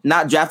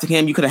not drafting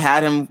him. You could have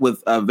had him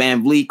with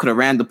Van Vliet, could have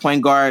ran the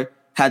point guard,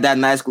 had that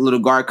nice little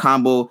guard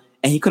combo,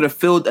 and he could have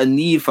filled a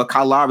need for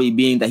Kyle Lowry,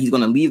 being that he's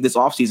going to leave this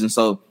offseason.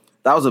 So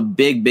that was a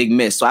big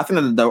miss. So I think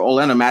that the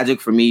Orlando Magic,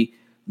 for me,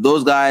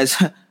 those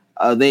guys,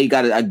 they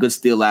got a good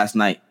steal last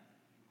night.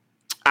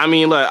 I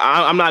mean, look,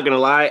 I'm not gonna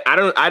lie.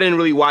 I didn't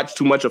really watch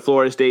too much of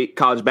Florida State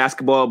college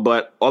basketball,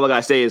 but all I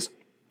gotta say is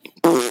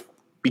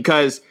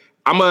because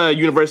I'm a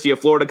University of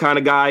Florida kind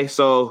of guy,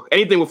 so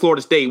anything with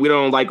Florida State we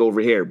don't like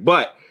over here.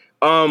 But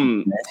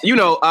Scotty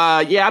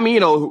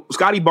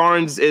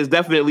Barnes is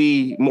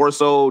definitely more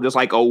so just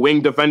like a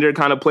wing defender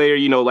kind of player,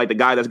 like the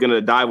guy that's going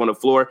to dive on the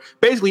floor.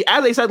 Basically,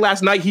 as they said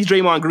last night, he's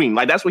Draymond Green.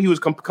 Like, that's what he was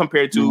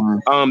compared to.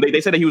 Mm-hmm. They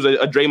said that he was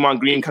a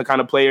Draymond Green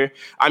kind of player.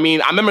 I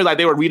mean, I remember like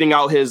they were reading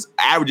out his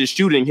averages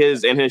shooting,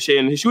 his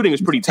shooting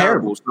is pretty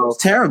terrible. So,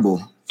 it's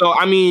terrible. So,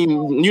 I mean,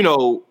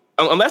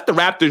 unless the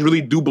Raptors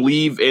really do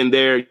believe in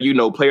their,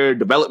 player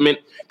development,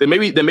 then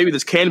maybe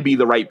this can be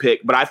the right pick.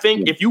 But I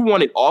think if you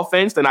wanted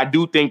offense, then I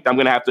do think I'm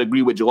going to have to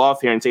agree with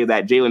Jalov here and say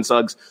that Jalen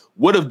Suggs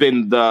would have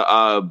been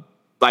the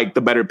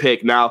better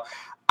pick. Now,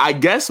 I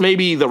guess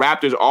maybe the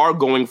Raptors are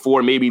going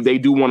for, maybe they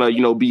do want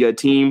to, be a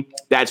team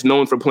that's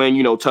known for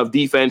playing, tough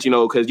defense,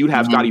 because you'd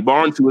have Scotty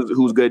Barnes,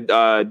 who's good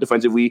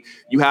defensively.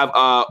 You have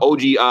OG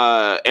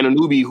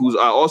Anunoby, who's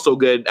also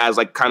good as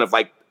like kind of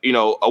like,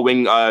 a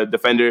wing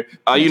defender,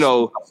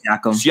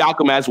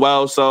 Siakam as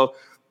well. So,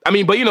 I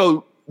mean, but,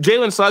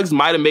 Jalen Suggs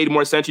might have made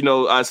more sense.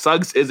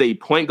 Suggs is a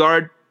point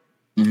guard.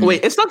 Mm-hmm.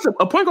 Wait, is Suggs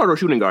a point guard or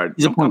shooting guard?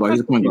 He's a point guard.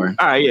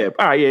 All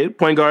right, yeah.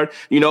 Point guard.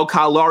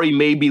 Kyle Lowry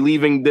may be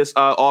leaving this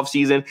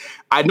offseason.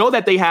 I know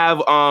that they have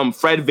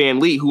Fred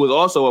VanVleet, who is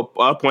also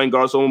a point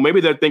guard. So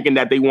maybe they're thinking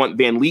that they want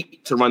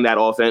VanVleet to run that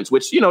offense,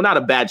 which, not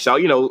a bad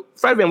shout.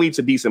 Fred VanVleet's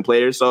a decent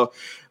player. So,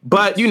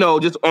 but,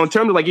 just on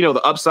terms of like,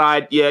 the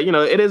upside,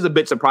 it is a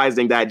bit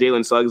surprising that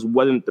Jalen Suggs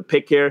wasn't the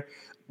pick here.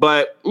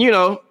 But,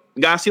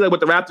 gotta see like what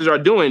the Raptors are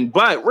doing.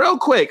 But real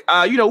quick,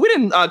 we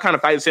didn't kind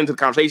of fight this into the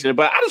conversation,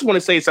 but I just want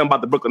to say something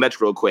about the Brooklyn Nets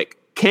real quick.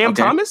 Cam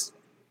Thomas?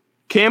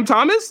 Did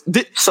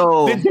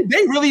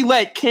they really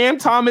let Cam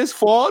Thomas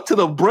fall to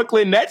the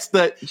Brooklyn Nets,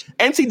 the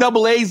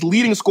NCAA's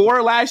leading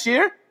scorer last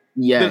year?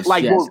 Yes, For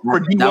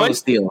D1? That was a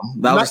steal.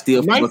 That was a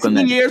steal for 19 Brooklyn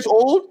Nets. years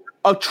old,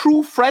 a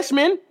true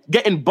freshman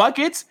getting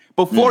buckets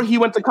before he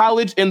went to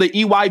college in the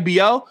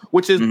EYBL,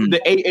 which is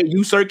the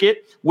AAU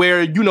circuit,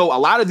 where, a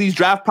lot of these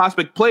draft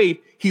prospects played.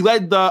 He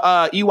led the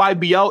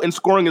EYBL in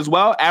scoring as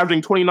well,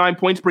 averaging 29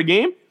 points per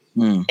game.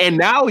 And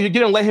now you're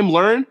going to let him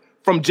learn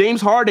from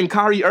James Harden,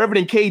 Kyrie Irving,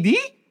 and KD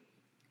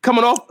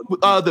coming off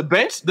the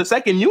bench, the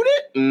second unit?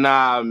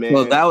 Nah, man.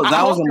 Well, that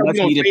was a much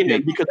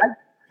needed pick.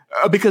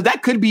 Because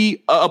that could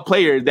be a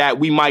player that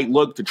we might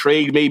look to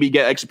trade, maybe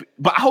get extra.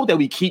 But I hope that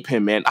we keep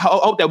him, man. I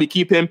hope that we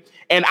keep him.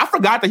 And I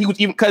forgot that he was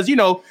even, because,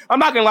 I'm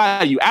not going to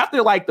lie to you.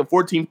 After like the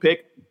 14th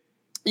pick,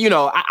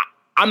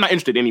 I'm not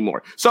interested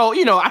anymore. So,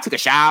 I took a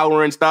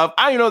shower and stuff.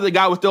 I didn't know the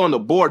guy was still on the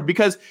board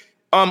because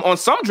on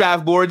some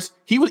draft boards,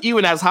 he was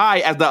even as high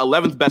as the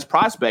 11th best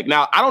prospect.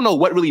 Now, I don't know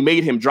what really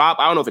made him drop.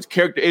 I don't know if it's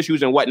character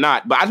issues and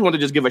whatnot, but I just wanted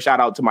to just give a shout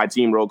out to my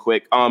team real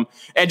quick. And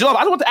Joel,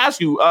 I just want to ask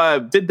you,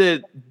 did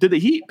the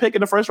Heat pick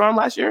in the first round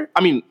last night?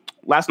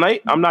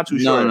 I'm not too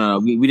sure. No.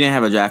 We didn't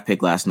have a draft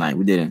pick last night.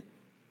 We didn't.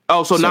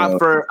 Oh, so not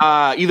for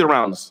either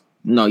rounds?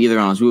 No, either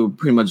rounds. We were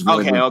pretty much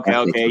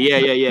okay.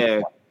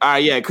 Yeah. All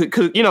right, yeah,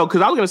 because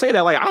I was gonna say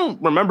that, like, I don't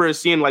remember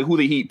seeing like who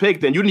the Heat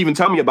picked, and you didn't even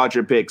tell me about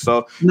your pick.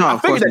 So no, I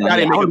figured that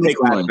didn't make a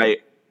pick last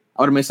night.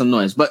 I would have made some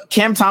noise, but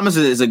Cam Thomas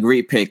is a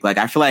great pick. Like,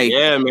 I feel like,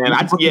 yeah, man,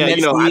 I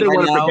didn't want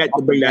to forget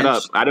to bring that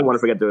up.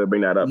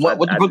 What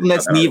the Brooklyn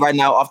Nets need right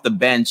now off the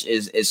bench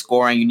is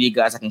scoring. You need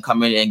guys that can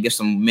come in and give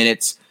some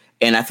minutes,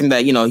 and I think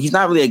that he's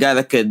not really a guy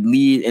that could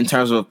lead in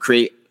terms of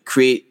create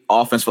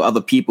offense for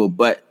other people,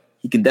 but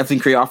he can definitely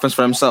create offense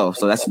for himself.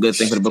 So that's a good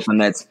thing for the Brooklyn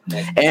Nets.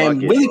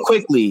 And really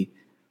quickly,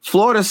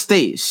 Florida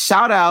State,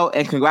 shout out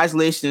and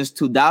congratulations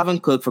to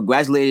Dalvin Cook for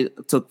graduating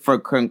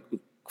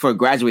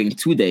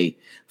today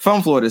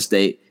from Florida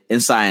State in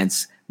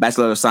science,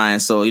 Bachelor of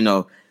Science. So,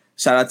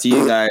 shout out to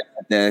you guys.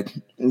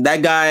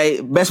 That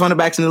guy, best running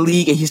backs in the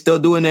league, and he's still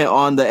doing it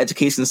on the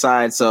education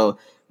side. So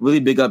really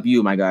big up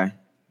you, my guy.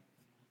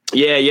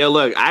 Yeah.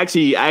 Look, I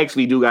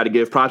actually do got to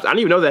give props. I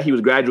didn't even know that he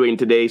was graduating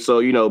today.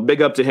 So, big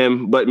up to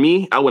him. But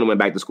me, I wouldn't went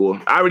back to school.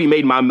 I already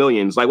made my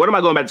millions. Like, what am I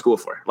going back to school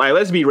for? Like,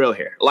 let's be real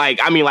here. Like,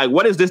 I mean, like,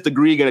 what is this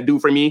degree going to do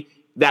for me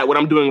that what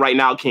I'm doing right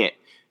now can't?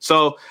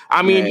 So,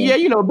 I mean, yeah,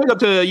 big up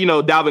to,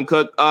 Dalvin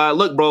Cook.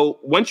 Look, bro,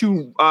 once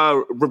you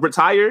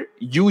retire,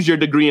 use your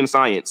degree in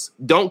science.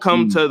 Don't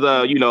come to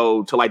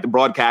the, to like the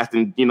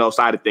broadcasting,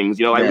 side of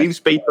things. Leave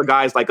space for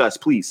guys like us,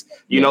 please.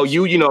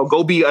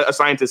 Go be a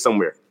scientist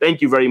somewhere.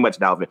 Thank you very much,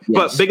 Dalvin.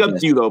 But big up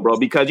to you, though, bro,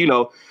 because,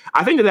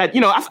 I think that,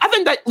 I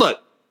think that, look,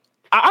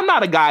 I'm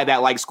not a guy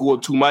that likes school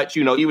too much,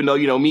 even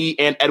though, me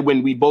and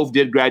Edwin, we both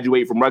did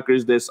graduate from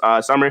Rutgers this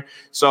summer.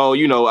 So,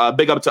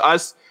 big up to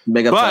us.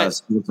 Big up to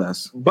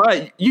us.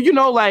 But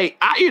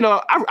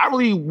I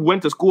really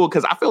went to school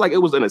because I feel like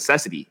it was a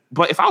necessity.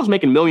 But if I was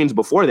making millions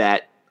before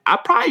that, I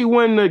probably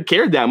wouldn't have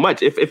cared that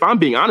much. If I'm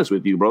being honest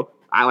with you, bro,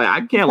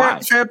 I can't lie.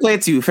 Fair play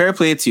to you.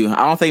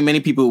 I don't think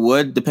many people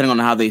would, depending on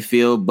how they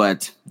feel.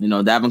 But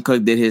Dalvin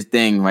Cook did his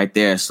thing right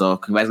there. So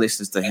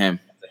congratulations to him.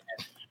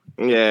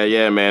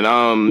 Yeah, man.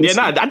 I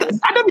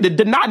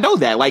did not know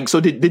that. Like, so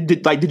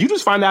did you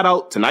just find that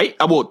out tonight?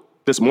 Well,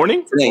 this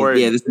morning?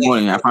 Today, this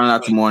morning. I found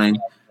out this morning.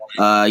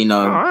 All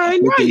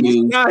right,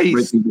 breaking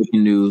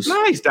news.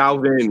 Nice,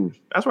 Dalvin.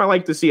 That's what I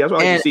like to see.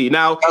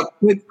 Now,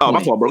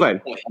 my fault, bro. Go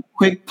ahead.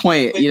 Quick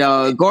point.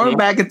 Going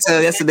back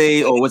into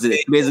yesterday, or was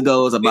it 2 days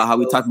ago, was about how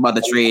we talked about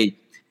the trade.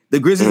 The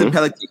Grizzlies and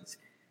Pelicans.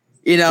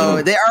 They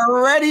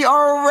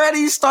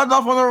already started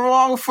off on the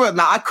wrong foot.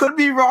 Now, I could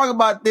be wrong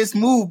about this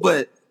move,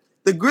 but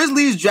the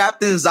Grizzlies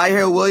drafted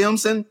Zion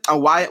Williamson.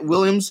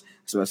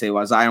 So I say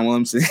about Zion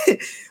Williamson.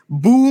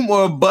 Boom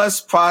or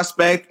bust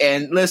prospect.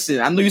 And listen,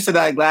 I know you said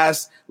that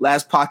last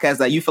podcast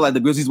that you feel like the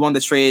Grizzlies won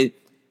the trade.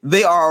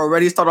 They are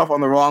already started off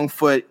on the wrong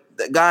foot.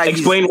 The guy.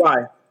 Explain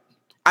why.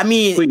 I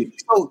mean,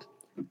 so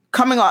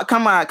coming out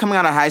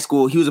of high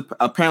school, he was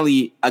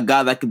apparently a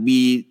guy that could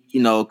be,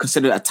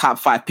 considered a top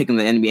 5 pick in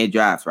the NBA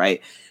draft,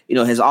 right?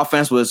 His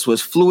offense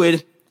was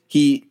fluid.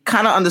 He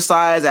kind of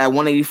undersized at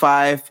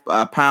 185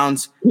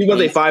 pounds. He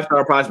was a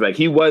 5-star prospect.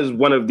 He was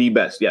one of the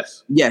best.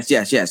 Yes.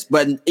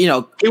 But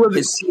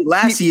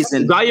last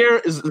season,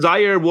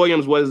 Zaire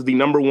Williams was the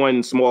number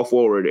 1 small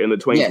forward in the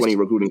 2020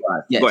 recruiting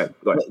class. Yes. Go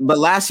ahead. But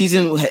last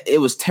season,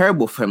 it was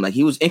terrible for him. Like,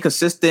 he was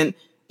inconsistent.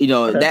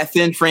 That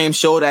thin frame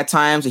showed at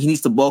times that he needs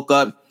to bulk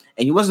up,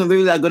 and he wasn't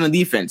really that good on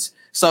defense.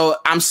 So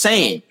I'm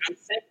saying,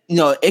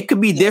 it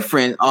could be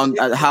different on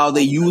how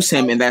they use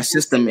him in that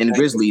system in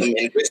Grizzlies.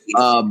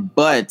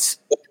 But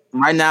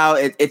right now,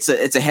 it's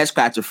a head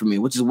scratcher for me,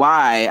 which is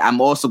why I'm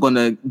also going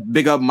to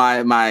big up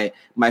my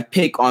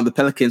pick on the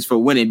Pelicans for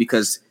winning,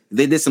 because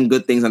they did some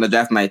good things on the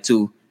draft night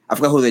too. I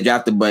forgot who they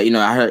drafted, but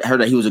I heard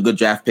that he was a good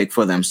draft pick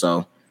for them.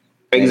 So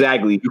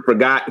exactly, you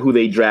forgot who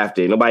they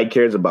drafted. Nobody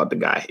cares about the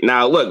guy.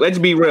 Now, look, let's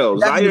be real.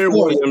 Zaire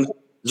Williams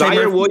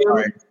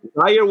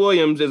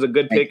is a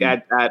good pick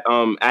at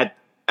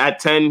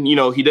 10.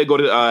 He did go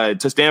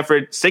to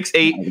Stanford,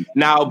 6'8".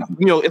 Now,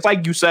 it's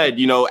like you said,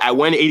 at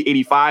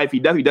 185, he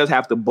definitely does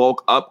have to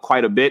bulk up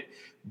quite a bit.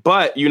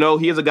 But,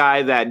 he is a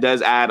guy that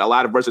does add a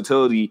lot of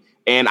versatility.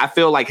 And I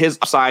feel like his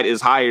upside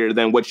is higher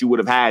than what you would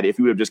have had if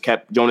you would have just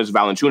kept Jonas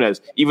Valanciunas,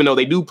 even though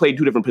they do play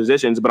 2 different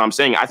positions. But I'm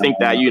saying, I think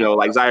that,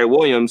 like Zaire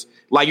Williams,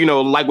 like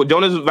with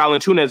Jonas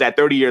Valanciunas at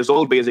 30 years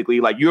old,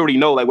 basically, like you already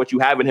know, like what you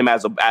have in him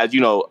as a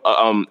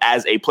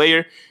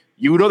player.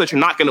 You know that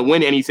you're not going to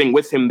win anything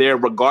with him there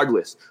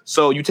regardless.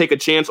 So you take a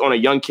chance on a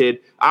young kid.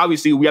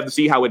 Obviously, we have to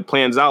see how it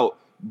plans out.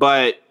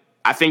 But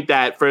I think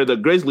that for the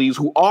Grizzlies,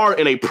 who are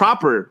in a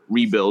proper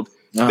rebuild,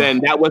 then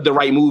that was the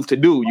right move to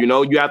do.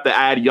 You have to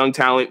add young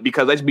talent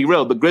because, let's be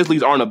real, the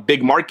Grizzlies aren't a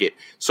big market.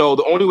 So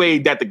the only way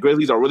that the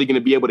Grizzlies are really going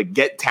to be able to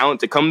get talent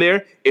to come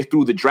there is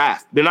through the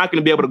draft. They're not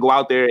going to be able to go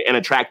out there and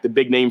attract the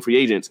big name free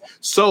agents.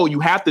 So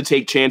you have to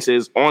take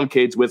chances on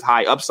kids with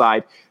high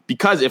upside,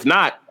 because if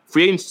not,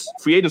 free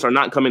agents are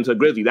not coming to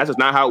Grizzlies. That's just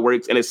not how it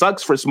works. And it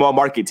sucks for small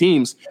market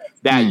teams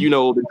that,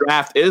 the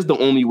draft is the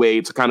only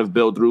way to kind of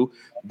build through.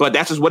 But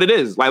that's just what it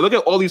is. Like, look at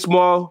all these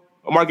small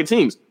market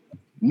teams.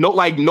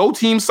 No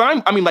team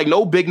signed. I mean, like,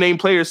 no big name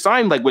players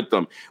signed like with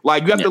them.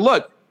 Like, you have to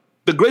look.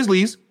 The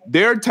Grizzlies,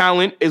 their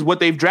talent is what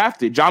they've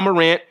drafted. Ja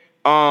Morant,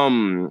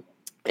 and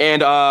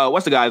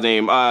what's the guy's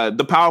name?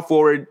 The power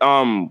forward.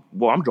 I'm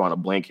drawing a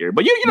blank here,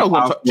 but you know who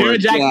I'm talking.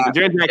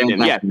 Jaren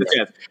Jackson.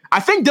 Yes. I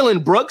think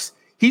Dylan Brooks.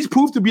 He's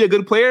proved to be a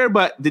good player,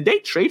 but did they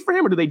trade for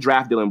him or did they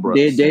draft Dylan Brooks?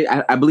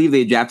 I believe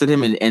they drafted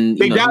him, and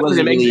they drafted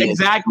him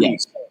exactly.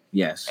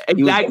 Yes,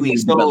 exactly.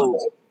 So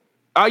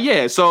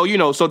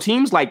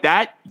teams like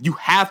that, you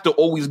have to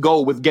always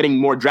go with getting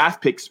more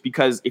draft picks,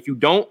 because if you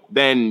don't,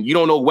 then you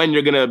don't know when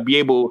you're gonna be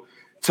able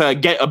to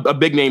get a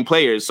big name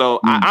player. So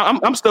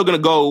I'm still gonna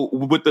go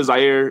with the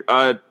Zaire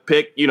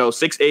pick.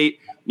 6'8",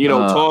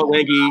 tall,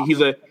 lanky.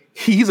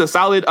 He's a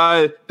solid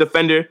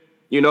defender.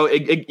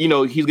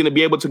 He's gonna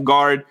be able to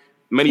guard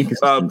many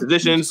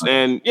positions,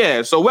 and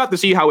so we'll have to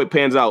see how it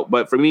pans out.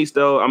 But for me,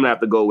 still, I'm gonna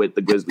have to go with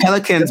the Grizzlies.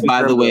 Pelicans,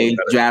 by the way,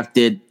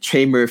 drafted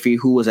Trey Murphy,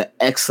 who was an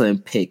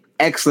excellent pick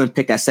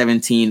at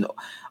 17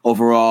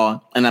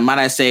 overall. And might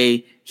I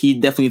say, he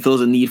definitely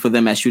fills a need for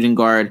them at shooting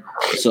guard.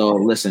 So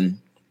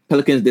listen,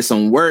 Pelicans did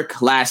some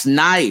work last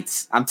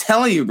night. I'm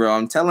telling you, bro.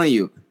 I'm telling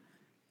you,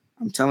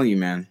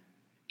 man.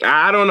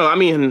 I don't know. I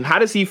mean, how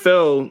does he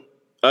feel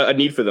a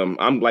need for them.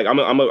 I'm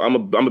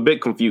a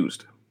bit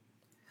confused.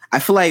 I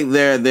feel like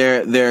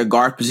their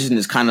guard position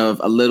is kind of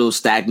a little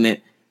stagnant.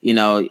 You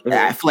know,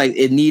 I feel like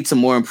it needs some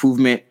more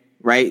improvement,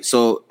 right?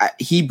 So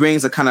he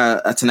brings a kind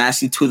of a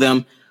tenacity to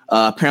them.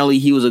 Apparently,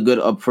 he was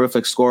a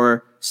perfect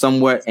scorer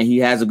somewhat, and he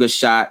has a good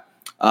shot.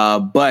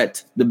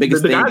 But the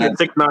biggest thing, guy's a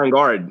 6'9"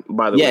 guard,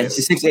 by the way. Yeah,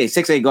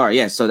 6'8" guard.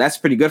 Yeah, so that's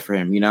pretty good for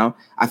him. You know,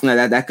 I think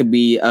that could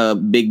be a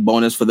big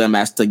bonus for them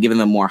as to giving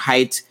them more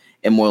height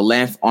and more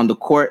length on the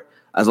court.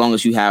 As long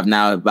as you have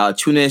now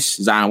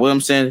Valanciunas, Zion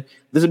Williamson,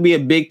 this would be a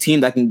big team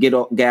that can get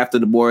after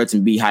the boards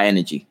and be high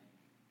energy.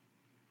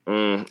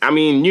 I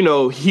mean, you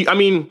know, he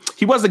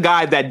was a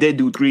guy that did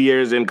do 3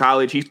 years in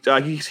college. He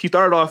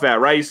started off at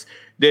Rice,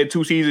 did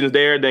 2 seasons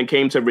there, then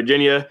came to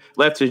Virginia,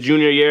 left his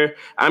junior year.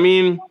 I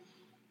mean,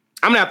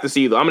 I'm gonna have to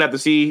see though.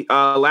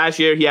 Last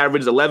year he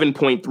averaged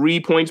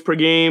 11.3 points per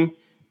game,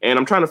 and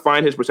I'm trying to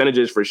find his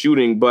percentages for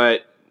shooting.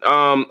 But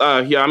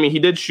he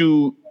did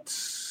shoot.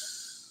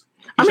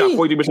 He shot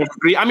 43% from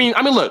three. I mean,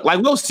 look, like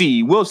we'll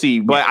see.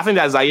 But I think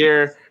that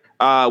Zaire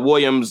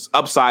Williams'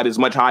 upside is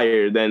much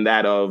higher than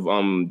that of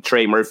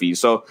Trey Murphy.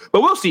 So,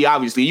 but we'll see.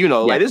 Obviously, you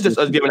know, like this is just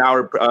us giving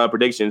our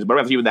predictions. But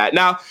we're gonna see with that.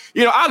 Now,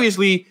 you know,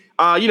 obviously,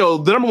 the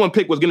number 1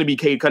 pick was going to be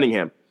Cade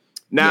Cunningham.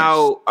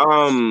 Now,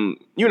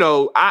 you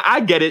know, I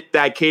get it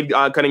that Cade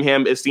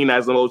Cunningham is seen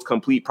as the most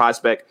complete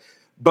prospect.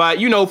 But,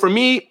 you know, for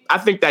me, I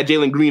think that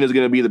Jalen Green is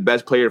going to be the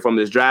best player from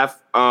this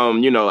draft.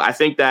 You know, I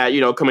think that,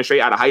 you know, coming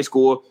straight out of high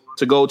school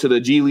to go to the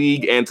G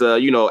League and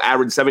to, you know,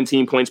 average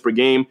 17 points per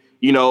game,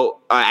 you know,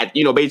 at,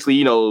 you know, basically,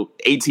 you know,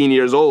 18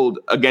 years old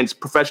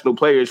against professional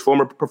players,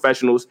 former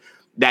professionals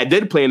that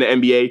did play in the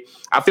NBA,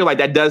 I feel like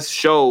that does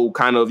show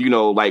kind of, you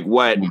know, like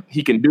what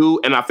he can do.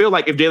 And I feel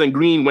like if Jalen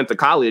Green went to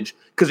college,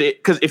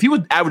 because if he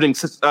was averaging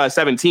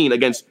 17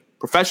 against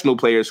professional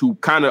players who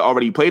kind of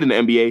already played in the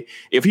NBA,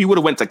 if he would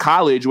have went to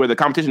college where the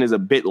competition is a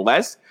bit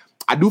less,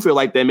 I do feel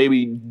like that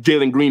maybe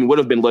Jalen Green would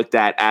have been looked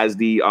at as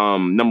the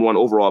number 1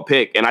 overall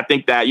pick. And I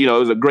think that, you know, it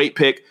was a great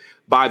pick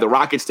by the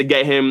Rockets to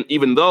get him,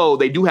 even though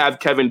they do have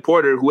Kevin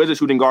Porter, who is a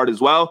shooting guard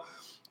as well.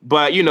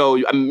 But, you know,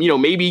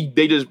 maybe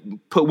they just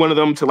put one of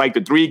them to like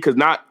the 3 because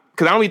I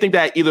don't really think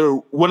that either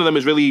one of them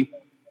is really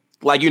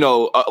like, you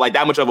know, like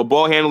that much of a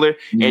ball handler.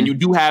 Mm-hmm. And you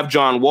do have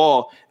John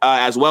Wall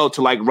as well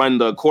to like run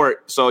the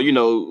court. So, you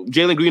know,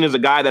 Jalen Green is a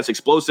guy that's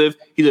explosive.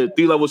 He's a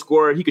 3-level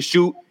scorer. He can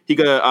shoot. He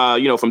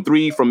could, you know, from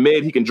 3, from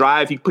mid, he can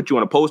drive. He can put you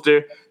on a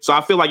poster. So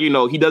I feel like, you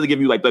know, he does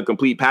give you like the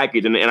complete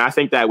package. And I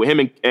think that with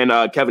him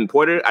and Kevin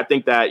Porter, I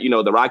think that, you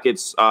know, the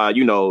Rockets,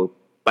 you know,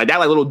 like that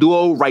like little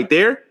duo right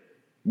there,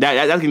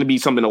 that's going to be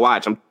something to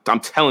watch. I'm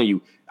telling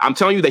you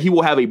that he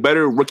will have a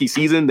better rookie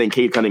season than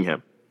Cade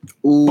Cunningham.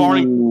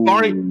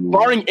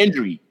 Barring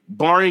injury,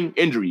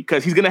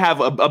 because he's going to have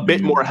a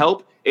bit more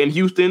help in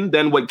Houston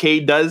than what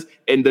Cade does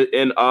in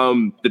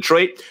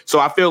Detroit. So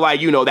I feel like,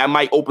 you know, that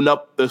might open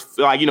up the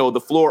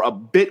floor a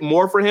bit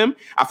more for him.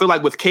 I feel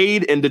like with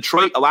Cade in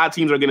Detroit, a lot of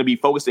teams are going to be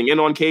focusing in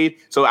on Cade.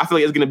 So I feel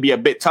like it's going to be a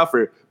bit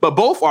tougher. But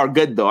both are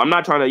good though. I'm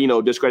not trying to, you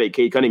know, discredit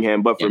Cade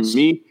Cunningham, but for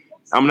me,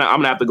 I'm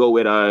gonna have to go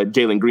with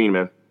Jalen Green,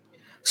 man.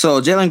 So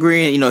Jalen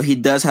Green, you know, he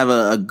does have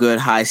a good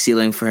high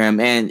ceiling for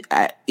him, and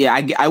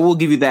I will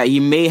give you that.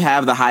 He may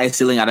have the highest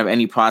ceiling out of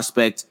any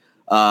prospect.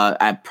 But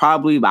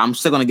I'm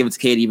still going to give it to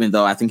Cade, even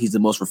though I think he's the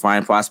most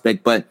refined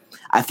prospect. But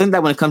I think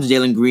that when it comes to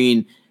Jalen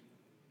Green,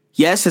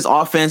 yes, his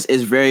offense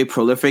is very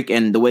prolific,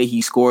 and the way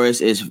he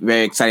scores is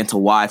very exciting to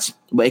watch.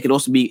 But it could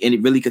also be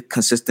really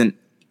inconsistent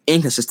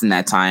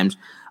at times.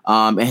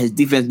 And his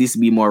defense needs to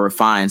be more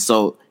refined.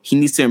 So he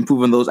needs to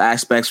improve on those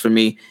aspects for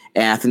me.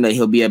 And I think that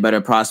he'll be a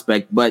better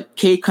prospect. But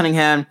Cade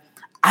Cunningham,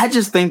 I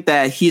just think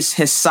that his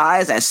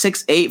size at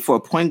 6'8" for a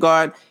point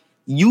guard,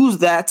 use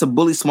that to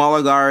bully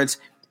smaller guards.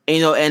 And,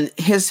 you know, and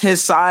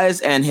his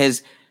size and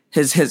his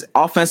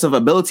offensive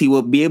ability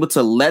will be able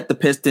to let the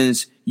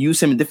Pistons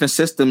use him in different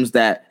systems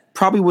that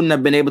probably wouldn't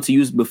have been able to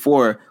use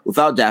before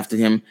without drafting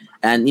him.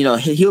 And, you know,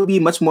 he'll be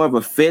much more of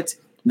a fit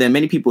than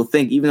many people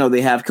think, even though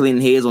they have Killian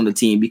Hayes on the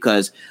team.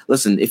 Because,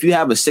 listen, if you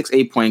have a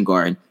 6'8" point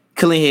guard,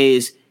 Killian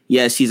Hayes,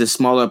 yes, he's a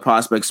smaller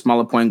prospect,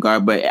 smaller point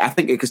guard, but I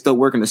think it could still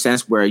work in the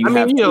sense where you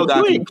have.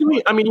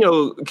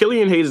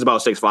 Killian Hayes is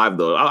about 6'5",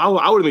 though. I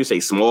wouldn't even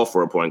say small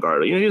for a point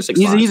guard. You know, he's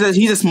 6'5".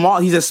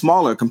 He's a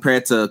smaller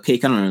compared to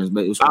Cade Cunningham.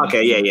 But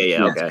okay,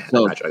 yeah. Okay,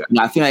 so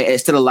I think it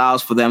still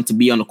allows for them to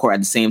be on the court at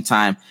the same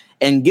time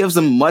and gives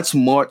them much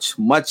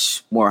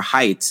more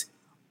height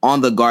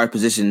on the guard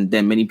position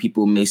than many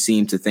people may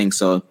seem to think.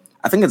 So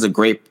I think it's a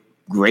great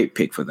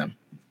pick for them.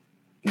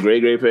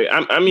 Great pick.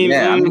 I mean,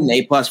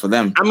 A+ for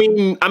them. I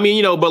mean,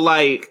 you know, but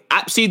like,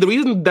 the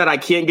reason that I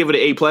can't give it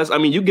an A+, I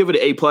mean, you give it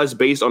an A+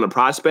 based on the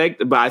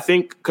prospect, but I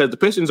think because the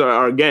Pistons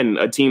are again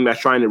a team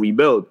that's trying to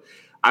rebuild.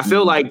 I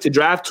feel like to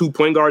draft 2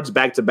 point guards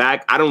back to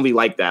back, I don't really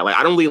like that. Like,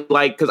 I don't really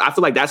like, because I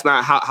feel like that's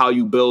not how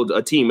you build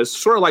a team. It's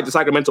sort of like the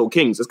Sacramento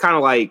Kings. It's kind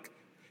of like.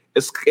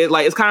 It's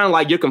kind of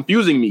like you're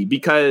confusing me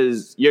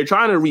because you're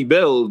trying to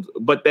rebuild,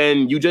 but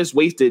then you just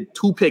wasted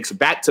 2 picks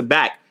back to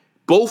back,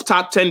 both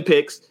top 10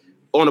 picks,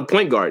 on a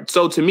point guard.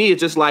 So to me, it's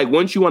just like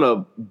once you want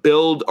to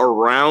build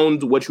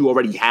around what you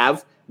already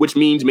have, which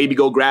means maybe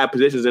go grab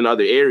positions in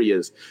other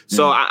areas.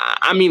 So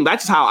I mean,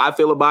 that's how I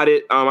feel about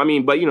it. I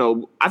mean, but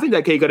I think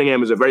that Cade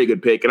Cunningham is a very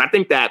good pick, and I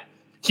think that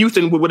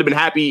Houston would have been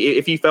happy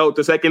if he fell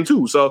to second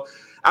too. So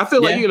I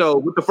feel like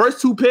with the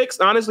first two picks,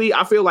 honestly,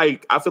 I feel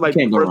like the first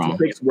two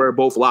picks were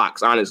both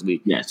locks,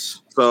 honestly.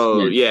 Yes.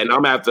 So yeah, and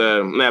I'm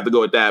gonna have to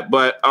go with that.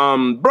 But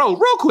bro,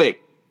 real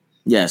quick,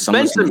 yes,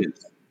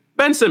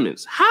 Ben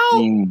Simmons,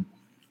 how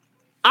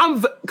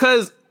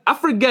because I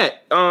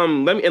forget.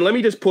 Let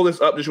me just pull this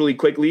up just really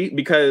quickly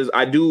because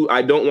I don't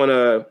want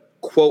to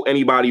quote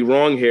anybody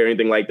wrong here or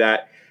anything like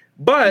that.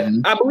 But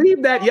I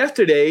believe that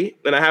yesterday,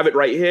 and I have it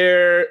right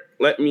here.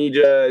 Let me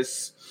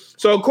just.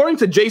 So according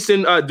to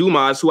Jason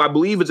Dumas, who I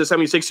believe is the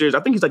 76ers, I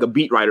think he's like a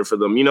beat writer for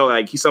them.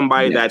 Like he's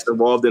somebody that's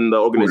involved in the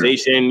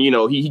organization.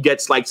 He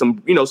gets like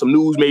some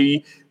news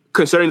maybe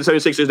concerning the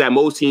 76ers that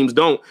most teams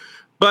don't.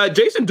 But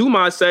Jason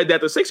Dumas said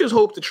that the Sixers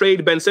hope to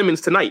trade Ben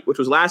Simmons tonight, which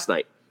was last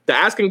night. The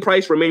asking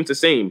price remains the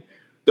same.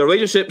 The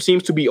relationship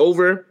seems to be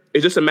over.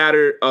 It's just a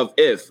matter of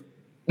if.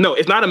 No,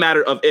 it's not a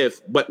matter of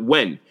if, but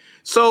when.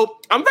 So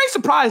I'm very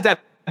surprised that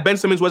Ben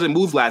Simmons wasn't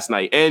moved last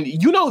night. And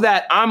you know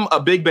that I'm a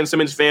big Ben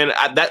Simmons fan.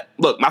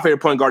 Look, my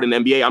favorite point guard in the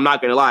NBA, I'm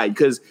not going to lie,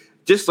 because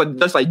just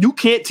like you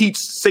can't teach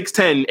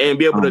 6'10" and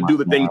be able to do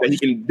the things that he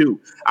can do.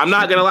 I'm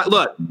not going to lie.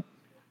 Look,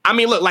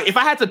 like if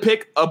I had to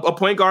pick a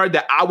point guard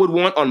that I would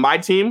want on my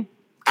team,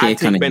 I'd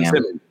take Ben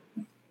Simmons.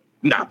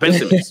 Nah, Ben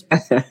Simmons.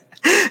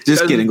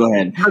 Just kidding. Go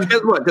ahead.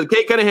 Because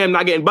Cade Cunningham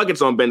not getting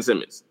buckets on Ben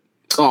Simmons.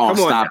 Oh,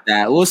 stop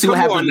that! We'll see what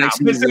happens next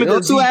season.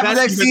 We'll see what happens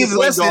next season.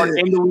 Listen,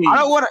 I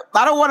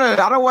don't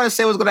want to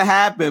say what's going to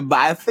happen, but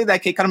I think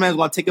that Cade Cunningham is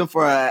going to take him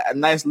for a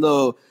nice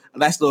little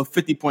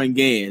 50-point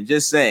game.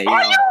 Just say,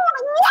 are you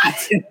what?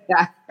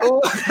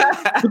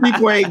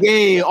 50-point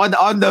game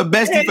on the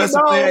best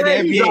defensive player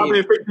in the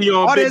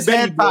NBA. On his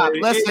head top.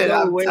 Listen,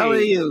 I'm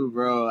telling you,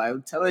 bro.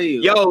 I'm telling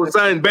you. Yo,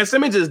 son, Ben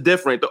Simmons is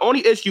different. The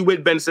only issue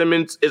with Ben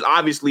Simmons is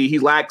obviously he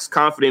lacks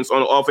confidence on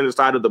the offensive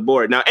side of the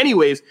board. Now,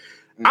 anyways.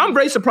 I'm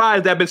very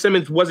surprised that Ben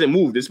Simmons wasn't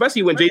moved,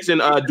 especially when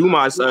Jason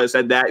Dumas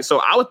said that. So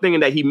I was thinking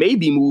that he may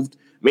be moved,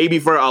 maybe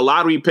for a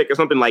lottery pick or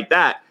something like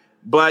that.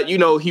 But,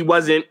 he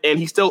wasn't, and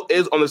he still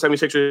is on the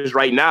 76ers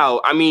right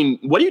now. I mean,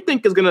 what do you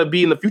think is going to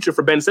be in the future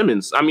for Ben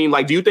Simmons? I mean,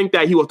 do you think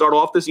that he will start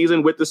off the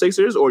season with the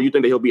Sixers, or you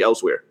think that he'll be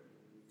elsewhere?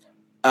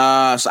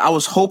 So I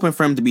was hoping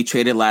for him to be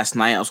traded last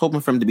night. I was hoping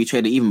for him to be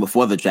traded even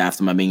before the draft,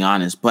 if I'm being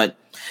honest. But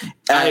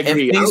I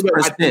agree. I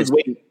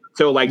wait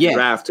until the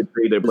draft to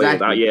trade their players.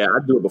 Exactly.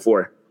 I'd do it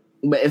before.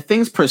 But if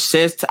things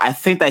persist, I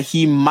think that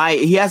he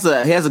has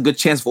a good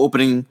chance of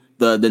opening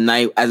the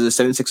night as a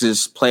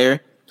 76ers player.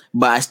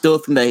 But I still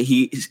think that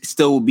he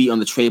still will be on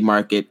the trade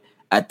market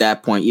at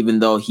that point,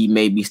 even though he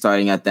may be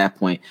starting at that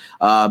point.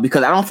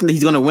 Because I don't think that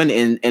he's going to win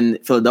in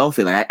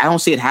Philadelphia. Like I don't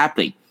see it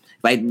happening.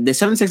 Like the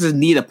 76ers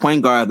need a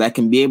point guard that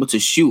can be able to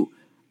shoot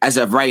as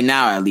of right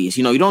now, at least.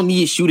 You don't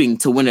need shooting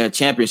to win a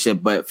championship,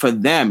 but for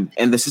them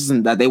and the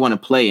system that they want to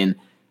play in,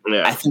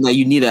 I think that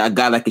you need a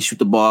guy that can shoot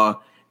the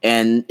ball.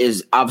 And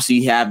is obviously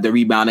you have the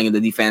rebounding and the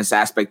defense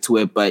aspect to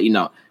it, but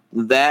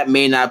that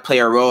may not play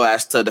a role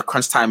as to the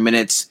crunch time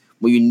minutes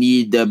where you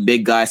need the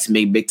big guys to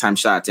make big time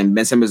shots. And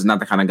Ben Simmons is not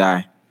the kind of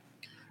guy.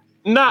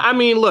 No, I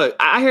mean, look,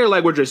 I hear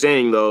what you're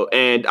saying though,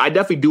 and I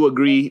definitely do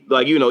agree.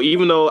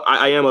 Even though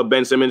I am a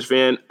Ben Simmons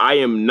fan, I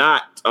am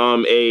not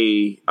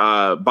a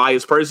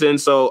biased person.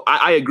 So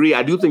I agree.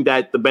 I do think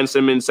that the Ben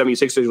Simmons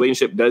 76ers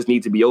relationship does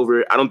need to be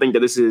over. I don't think that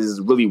this is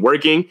really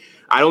working.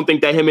 I don't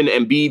think that him and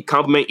Embiid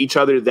complement each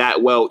other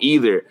that well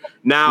either.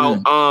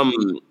 Now,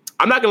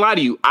 I'm not gonna lie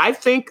to you. I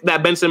think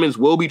that Ben Simmons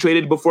will be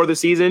traded before the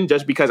season,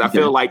 just because I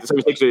feel like the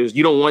 76ers,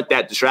 you don't want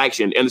that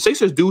distraction, and the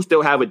Sixers do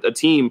still have a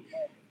team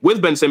with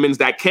Ben Simmons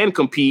that can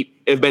compete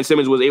if Ben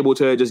Simmons was able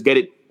to just get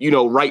it,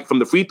 right from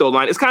the free throw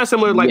line. It's kind of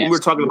similar we were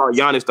talking about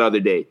Giannis the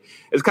other day.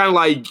 It's kind of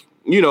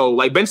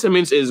like Ben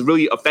Simmons is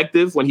really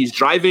effective when he's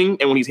driving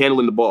and when he's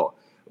handling the ball.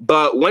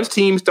 But once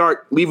teams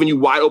start leaving you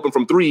wide open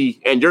from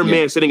three and your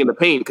man sitting in the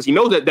paint, because he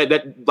knows that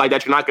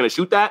you're not going to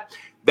shoot that,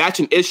 that's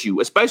an issue,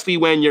 especially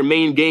when your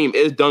main game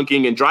is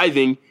dunking and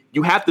driving.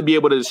 You have to be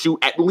able to shoot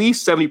at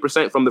least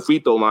 70% from the free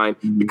throw line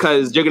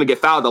because you're going to get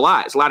fouled a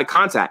lot. It's a lot of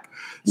contact.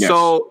 Yes.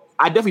 So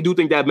I definitely do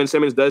think that Ben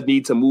Simmons does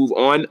need to move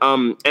on.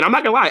 And I'm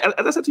not gonna lie,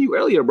 as I said to you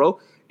earlier, bro,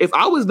 if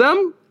I was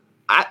them,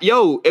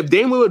 if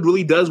Dame Lillard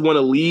really does want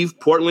to leave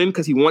Portland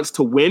because he wants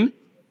to win,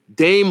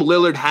 Dame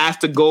Lillard has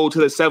to go to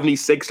the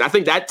 76ers. I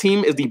think that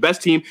team is the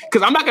best team.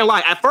 Because I'm not gonna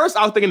lie, at first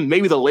I was thinking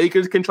maybe the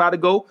Lakers can try to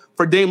go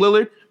for Dame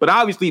Lillard, but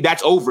obviously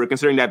that's over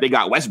considering that they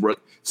got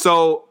Westbrook.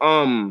 So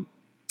I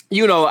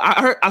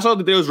saw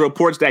that there was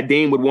reports that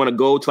Dame would want to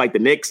go to the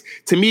Knicks.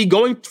 To me,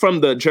 going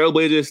from the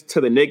Trailblazers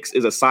to the Knicks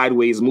is a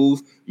sideways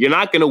move. You're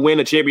not going to win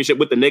a championship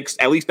with the Knicks,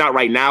 at least not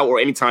right now or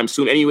anytime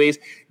soon. Anyways,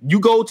 you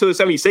go to the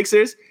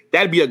 76ers,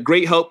 that'd be a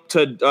great help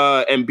to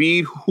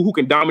Embiid, who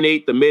can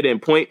dominate the mid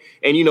and point.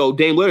 And,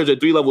 Dame Lillard's a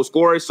 3-level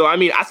scorer. So, I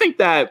mean, I think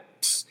that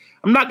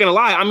I'm not going to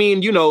lie. I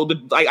mean,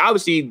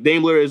 obviously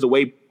Dame Lillard is a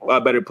way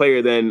better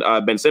player than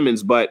Ben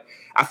Simmons, but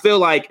I feel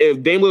like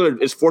if Dame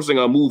Lillard is forcing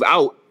a move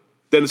out,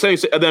 then the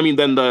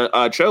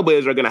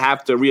Trailblazers are going to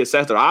have to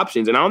reassess their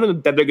options, and I don't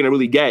think that they're going to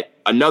really get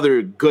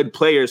another good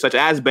player such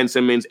as Ben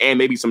Simmons and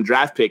maybe some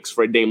draft picks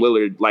for Dame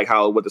Lillard, like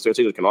what the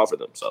 76ers can offer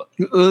them. So,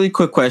 really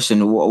quick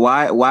question: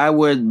 why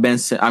would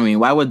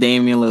why would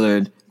Damian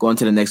Lillard go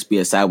into the Knicks be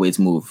a sideways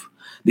move?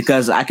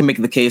 Because I can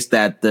make the case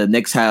that the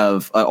Knicks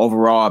have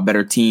overall a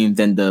better team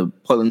than the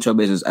Portland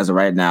Trailblazers as of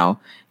right now.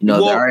 They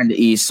are in the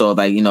East, so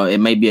it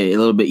may be a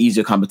little bit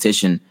easier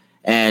competition.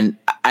 And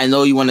I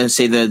know you want to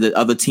say the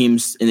other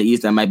teams in the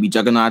East that might be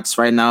juggernauts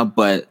right now,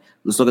 but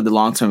let's look at the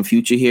long-term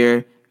future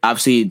here.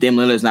 Obviously, Dame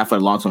Lillard is not for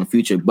the long-term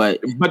future, but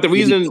the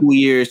reason 2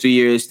 years, 3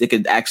 years, they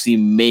could actually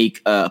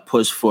make a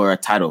push for a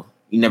title.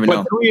 You never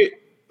know.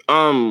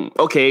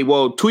 Okay,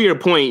 well, to your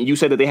point, you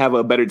said that they have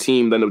a better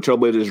team than the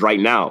Trailblazers right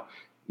now.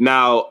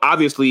 Now,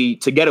 obviously,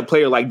 to get a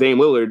player like Dame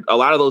Lillard, a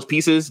lot of those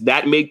pieces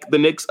that make the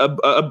Knicks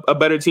a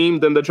better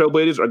team than the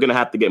Trailblazers are going to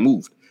have to get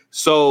moved.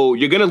 So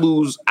you're going to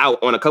lose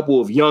out on a couple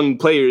of young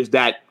players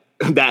that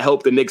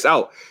help the Knicks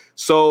out.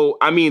 So,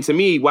 I mean, to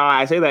me, why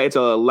I say that it's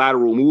a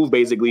lateral move,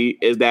 basically,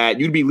 is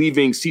that you'd be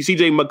leaving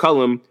CJ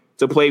McCollum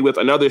to play with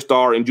another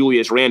star in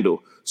Julius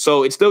Randle.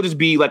 So it'd still just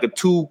be like a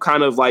two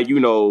kind of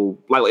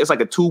it's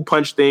like a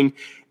 2-punch thing.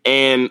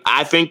 And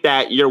I think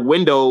that your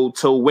window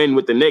to win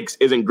with the Knicks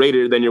isn't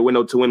greater than your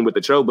window to win with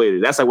the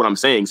Trailblazers. That's what I'm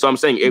saying. So I'm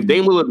saying if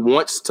Dame Lillard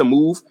wants to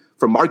move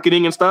for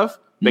marketing and stuff,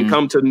 then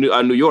come to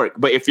New York.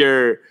 But if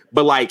your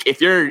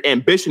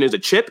ambition is a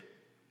chip,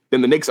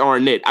 then the Knicks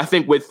aren't it. I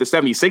think with the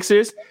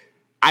 76ers,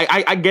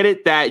 I get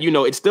it that,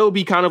 it'd still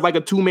be kind of like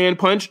a 2-man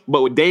punch,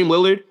 but with Dame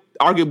Lillard,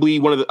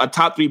 arguably one of a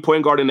top 3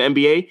 point guard in the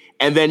NBA,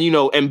 and then,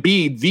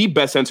 Embiid, the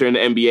best center in the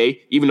NBA,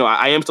 even though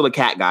I am still a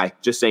cat guy,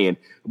 just saying.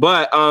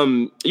 But,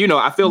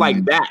 I feel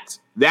like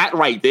that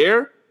right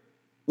there,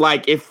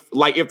 if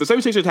the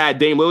 76ers had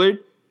Dame Lillard,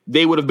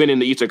 they would have been in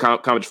the Eastern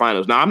Conference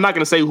Finals. Now, I'm not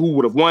going to say who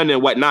would have won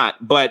and whatnot,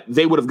 but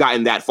they would have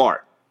gotten that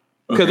far.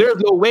 Because there's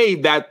no way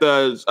that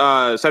the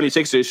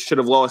 76ers should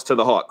have lost to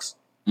the Hawks.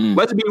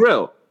 Let's be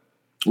real.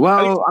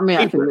 Well,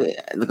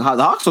 the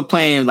Hawks were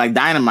playing like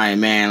dynamite,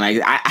 man.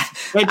 I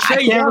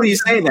can't really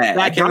say that.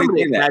 I can't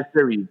really say that.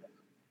 Series.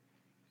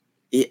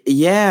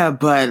 Yeah,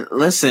 but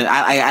listen,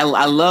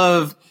 I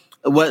love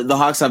what the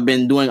Hawks have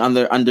been doing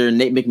under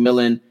Nate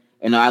McMillan.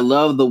 And I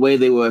love the way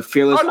they were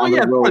fearless on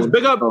the road.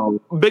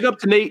 Big up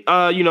to Nate,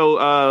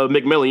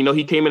 McMillan.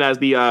 He came in as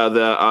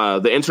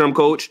the interim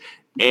coach,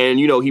 and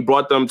he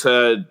brought them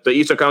to the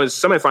Eastern Conference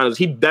semifinals.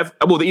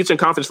 The Eastern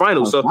Conference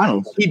Finals.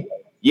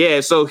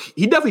 So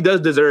he definitely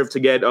does deserve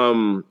to get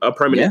a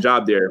permanent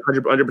job there,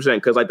 100%.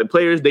 Because the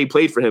players, they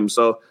played for him.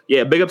 So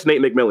yeah, big up to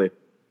Nate McMillan.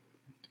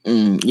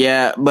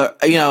 But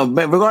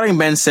regarding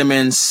Ben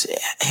Simmons,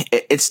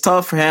 it's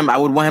tough for him. I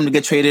would want him to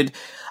get traded.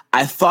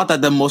 I thought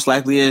that the most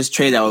likeliest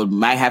trade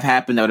might have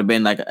happened, that would have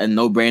been like a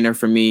no-brainer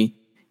for me,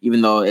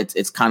 even though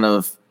it's kind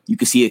of, you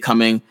could see it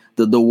coming.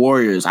 The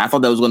Warriors. I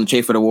thought that was going to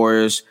trade for the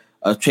Warriors,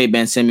 trade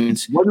Ben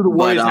Simmons. What do the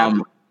Warriors have?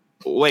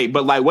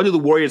 What do the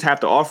Warriors have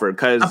to offer?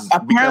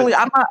 Apparently,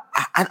 I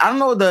don't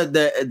know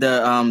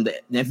the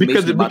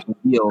information about the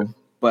deal,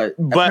 but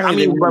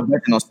they were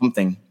working on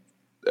something.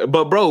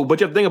 But you have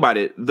to think about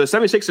it. The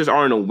 76ers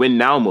are in a win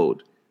now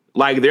mode.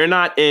 They're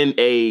not in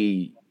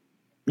a,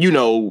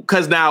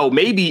 because now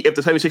maybe if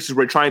the 76ers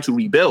were trying to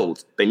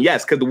rebuild, then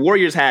yes, because the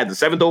Warriors had the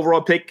 7th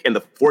overall pick and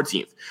the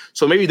 14th.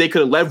 So maybe they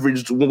could have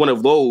leveraged one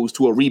of those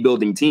to a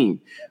rebuilding team.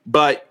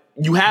 But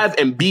you have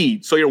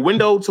Embiid. So your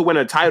window to win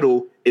a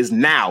title is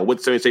now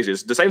with the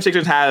 76ers. The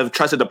 76ers have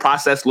trusted the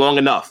process long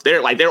enough.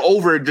 They're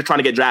over just trying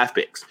to get draft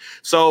picks.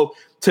 So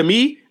to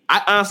me,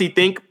 I honestly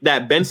think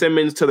that Ben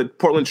Simmons to the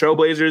Portland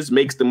Trailblazers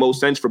makes the most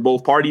sense for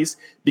both parties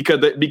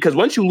because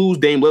once you lose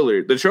Dame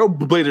Lillard, the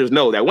Trailblazers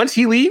know that once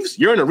he leaves,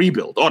 you're in a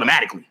rebuild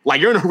automatically.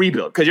 You're in a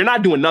rebuild because you're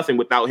not doing nothing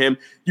without him.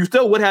 You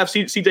still would have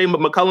CJ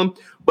McCollum,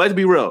 but let's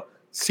be real.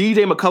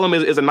 CJ McCollum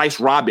is a nice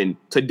Robin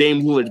to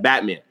Dame Lillard's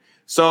Batman.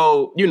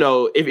 So,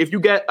 if you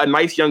get a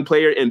nice young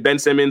player in Ben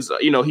Simmons,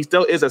 he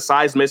still is a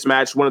size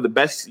mismatch, one of the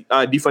best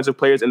defensive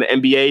players in the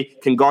NBA,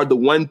 can guard the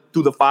 1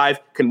 through the 5,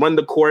 can run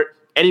the court.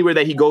 Anywhere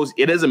that he goes,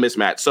 it is a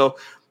mismatch. So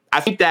I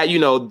think that,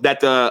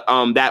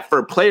 that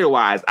for player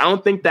wise, I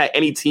don't think that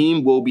any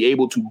team will be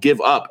able to give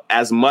up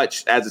as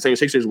much as the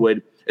 76ers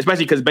would,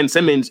 especially because Ben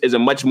Simmons is a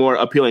much more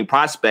appealing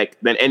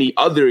prospect than any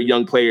other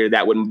young player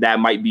that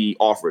might be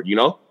offered,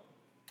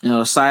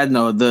 Side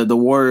note, the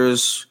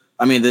Warriors,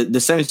 the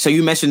 76ers, so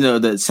you mentioned the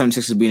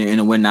 76ers being in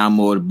a win now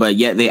mode, but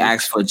yet they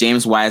asked for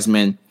James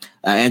Wiseman,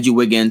 Andrew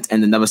Wiggins,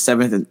 and the number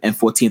 7th and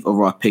 14th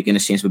overall pick in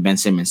exchange for Ben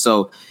Simmons.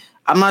 So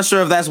I'm not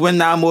sure if that's win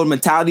now mode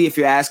mentality. If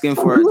you're asking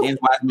for James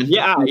Wiseman,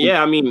 yeah.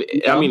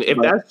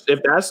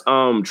 If that's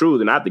true,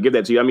 then I have to give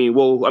that to you.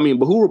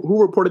 But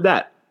who reported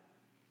that?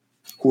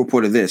 Who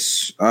reported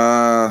this? It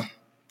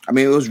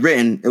was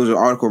written. It was an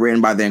article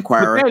written by the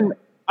Inquirer.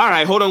 All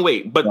right, hold on,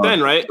 wait. But then,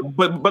 right?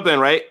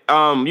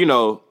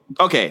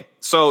 Okay.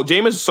 So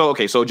James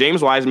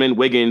Wiseman,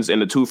 Wiggins,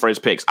 and the 2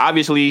 first picks.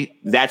 Obviously,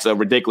 that's a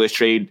ridiculous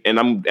trade, and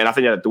I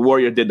think that the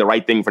Warriors did the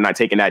right thing for not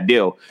taking that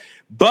deal.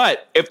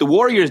 But if the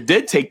Warriors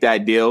did take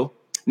that deal,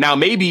 now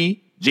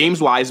maybe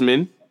James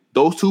Wiseman,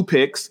 those 2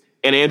 picks,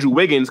 and Andrew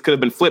Wiggins could have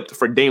been flipped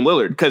for Dame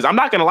Lillard. Because I'm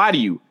not going to lie to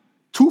you,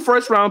 2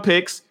 first-round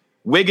picks,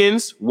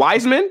 Wiggins,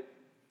 Wiseman,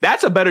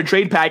 that's a better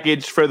trade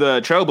package for the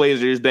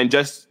Trailblazers than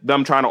just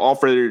them trying to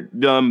offer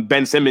them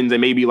Ben Simmons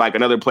and maybe like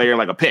another player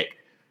like a pick.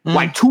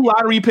 Like 2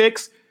 lottery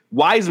picks,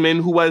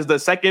 Wiseman, who was the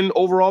 2nd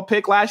overall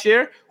pick last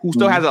year, who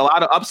still has a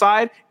lot of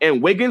upside,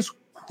 and Wiggins,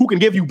 who can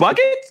give you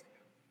buckets.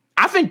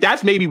 I think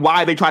that's maybe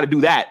why they try to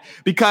do that.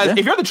 Because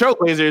if you're the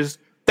Trailblazers,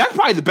 that's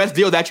probably the best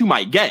deal that you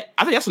might get.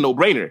 I think that's a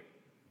no-brainer.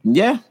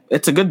 Yeah,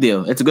 it's a good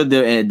deal. It's a good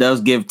deal, and it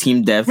does give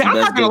team depth. Yeah, I'm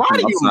not gonna lie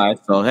to you.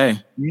 So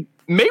hey,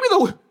 maybe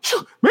the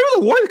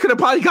Warriors could have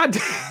probably got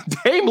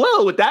Dame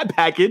Lillard with that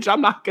package. I'm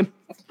not gonna.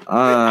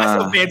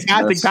 That's a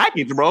fantastic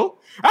package, bro.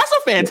 That's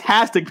a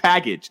fantastic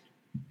package.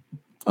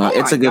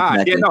 It's a good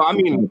package. Yeah, no, I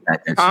mean,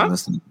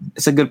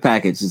 it's a good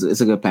package.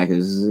 It's a good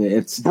package.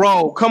 It's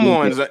bro. Come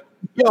on,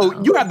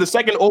 yo, you have the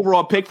 2nd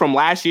overall pick from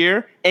last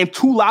year and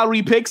 2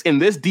 lottery picks in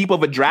this deep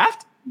of a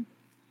draft.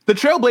 The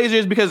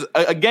Trailblazers, because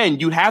again,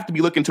 you have to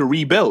be looking to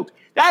rebuild.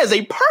 That is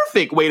a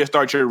perfect way to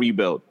start your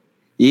rebuild.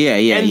 Yeah.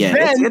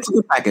 Then, it's a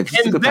good package.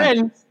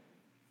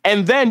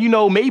 And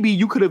then, maybe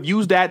you could have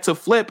used that to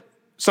flip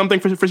something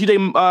for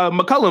CJ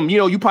McCollum.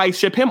 You probably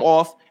ship him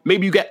off.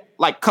 Maybe you get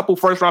like a couple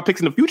first-round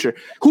picks in the future.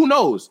 Who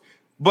knows?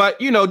 But,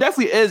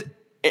 definitely is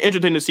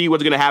interesting to see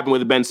what's going to happen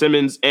with Ben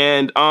Simmons.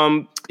 And,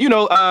 another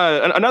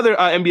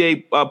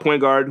NBA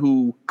point guard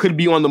who could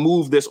be on the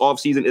move this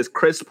offseason is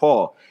Chris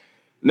Paul.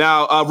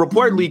 Now,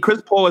 reportedly,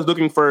 Chris Paul is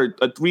looking for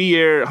a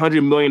 3-year,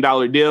 $100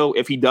 million deal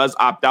if he does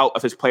opt out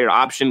of his player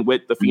option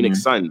with the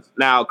Phoenix Suns.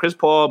 Now, Chris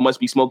Paul must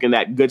be smoking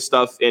that good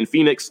stuff in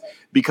Phoenix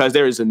because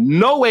there is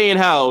no way in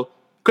hell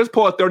Chris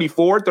Paul is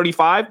 34,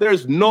 35.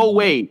 There's no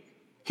way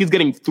he's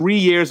getting 3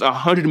 years,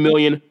 $100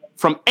 million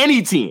from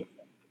any team.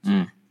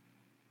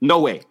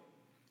 No way.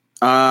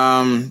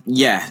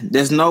 Yeah,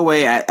 there's no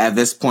way at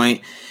this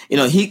point.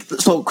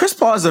 So Chris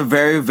Paul is a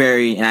very,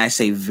 very, and I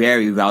say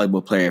very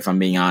valuable player, if I'm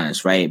being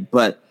honest, right?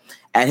 But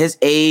at his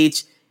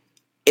age,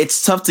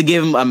 it's tough to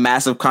give him a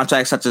massive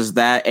contract such as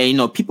that.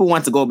 And, people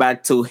want to go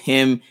back to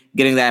him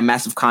getting that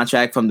massive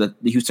contract from the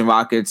Houston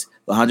Rockets,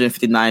 the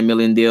 $159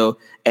 million deal.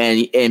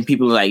 And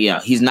people are like,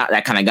 he's not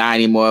that kind of guy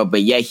anymore.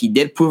 But yeah, he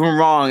did prove him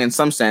wrong in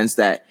some sense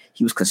that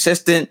he was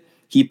consistent.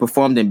 He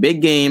performed in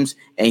big games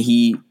and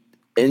he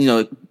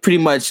pretty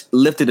much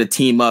lifted the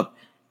team up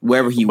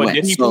wherever he went.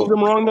 Did he prove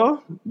them wrong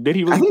though? Did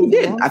he? Really I think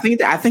he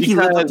did. I think he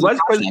lived up to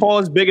Chris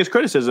Paul's biggest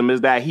criticism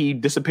is that he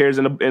disappears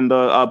in the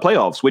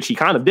playoffs, which he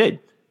kind of did.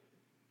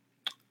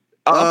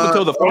 Up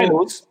until the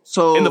finals.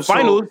 So in the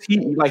finals,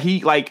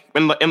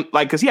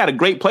 because he had a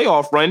great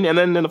playoff run, and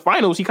then in the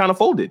finals he kind of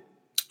folded.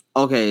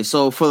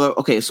 So for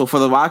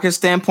the Rockets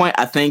standpoint,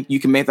 I think you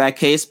can make that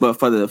case, but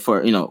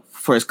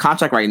for his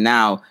contract right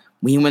now,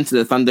 when he went to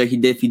the Thunder, he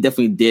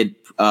definitely did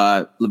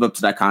live up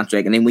to that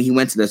contract. And then when he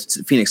went to the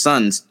Phoenix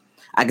Suns,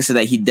 I can say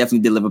that he definitely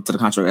did live up to the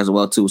contract as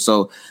well too.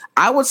 So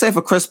I would say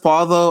for Chris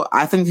Paul, though,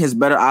 I think his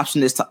better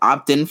option is to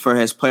opt in for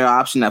his player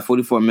option at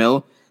 $44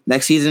 million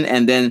next season.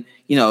 And then,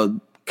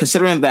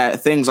 considering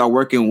that things are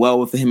working well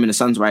with him and the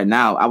Suns right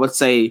now, I would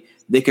say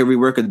they could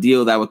rework a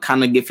deal that would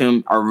kind of give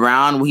him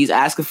around what he's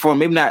asking for.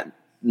 Maybe not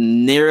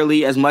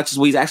nearly as much as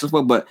what he's asking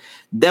for, but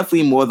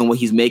definitely more than what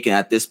he's making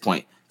at this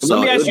point. So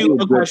let me ask you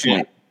a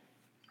question.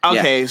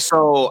 Okay,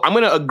 so I'm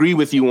going to agree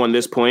with you on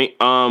this point.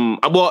 I'm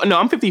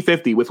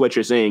 50-50 with what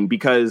you're saying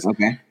because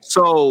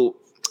so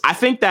I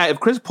think that if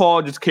Chris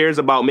Paul just cares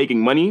about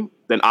making money,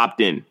 then opt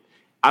in.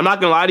 I'm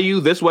not going to lie to you.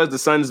 This was the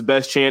Suns'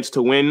 best chance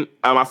to win.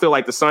 I feel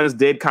like the Suns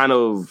did kind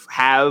of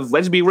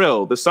let's be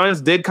real. The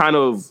Suns did kind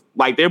of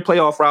like their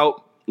playoff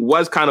route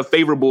was kind of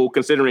favorable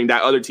considering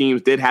that other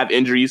teams did have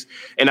injuries.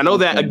 And I know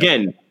that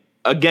again,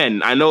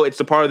 I know it's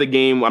a part of the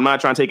game. I'm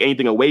not trying to take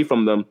anything away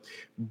from them.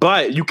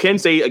 But you can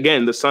say,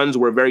 again, the Suns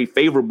were very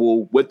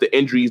favorable with the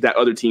injuries that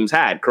other teams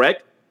had,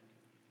 correct?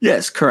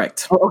 Yes,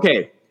 correct.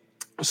 Okay.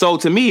 So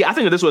to me, I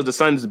think that this was the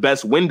Suns'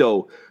 best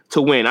window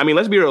to win. I mean,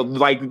 let's be real.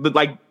 Like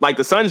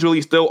the Suns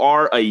really still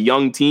are a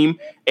young team.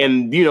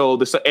 And,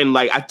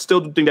 I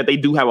still think that they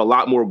do have a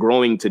lot more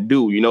growing to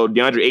do.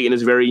 DeAndre Ayton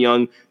is very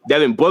young.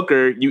 Devin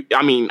Booker,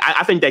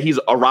 I think that he's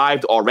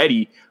arrived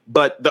already.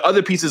 But the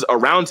other pieces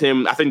around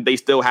him, I think they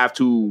still have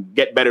to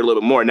get better a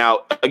little bit more.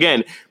 Now,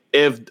 again,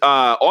 if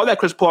all that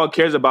Chris Paul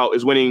cares about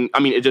is winning,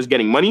 it's just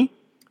getting money,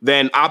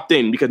 then opt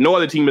in because no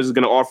other team is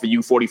going to offer you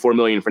 $44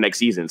 million for next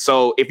season.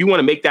 So if you want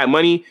to make that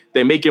money,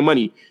 then make your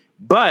money.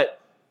 But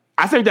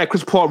I think that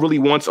Chris Paul really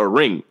wants a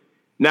ring.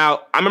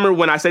 Now, I remember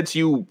when I said to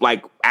you,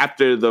 like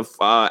actually, it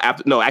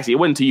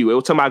wasn't to you. It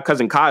was to my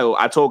cousin Kyle.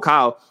 I told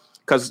Kyle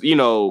because,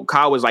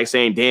 Kyle was like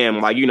saying,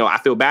 damn, I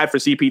feel bad for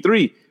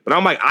CP3. But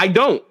I'm like, I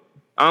don't.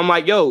 I'm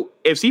like, yo,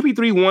 if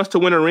CP3 wants to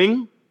win a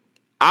ring,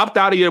 opt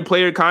out of your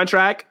player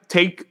contract,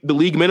 take the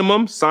league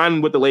minimum,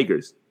 sign with the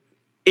Lakers.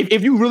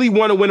 If you really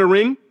want to win a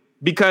ring,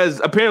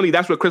 because apparently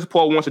that's what Chris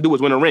Paul wants to do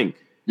is win a ring.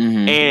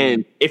 Mm-hmm.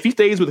 And if he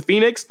stays with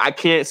Phoenix, I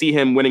can't see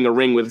him winning a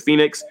ring with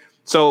Phoenix.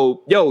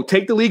 So,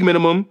 take the league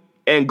minimum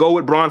and go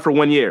with Braun for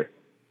 1 year.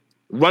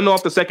 run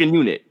off the second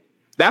unit.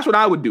 That's what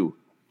I would do.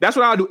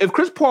 If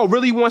Chris Paul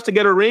really wants to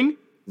get a ring,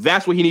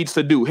 that's what he needs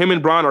to do. Him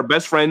and Bron are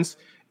best friends,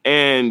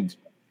 and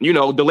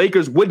the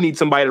Lakers would need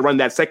somebody to run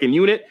that second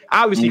unit.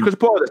 Obviously, Chris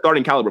Paul is a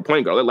starting caliber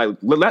point guard.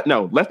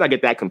 Let's not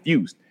get that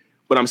confused.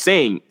 But I'm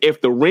saying, if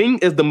the ring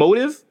is the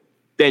motive,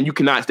 then you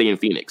cannot stay in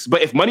Phoenix.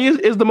 But if money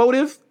is the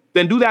motive,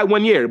 then do that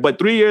 1 year. But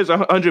 3 years,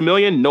 $100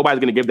 million, nobody's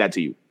going to give that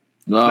to you.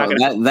 Well,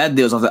 that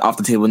deal's off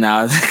the table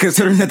now,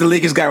 considering that the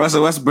Lakers got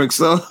Russell Westbrook.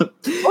 So,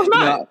 it's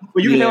not.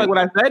 But you can hear what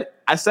I said.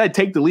 I said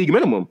take the league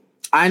minimum.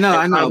 I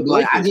know.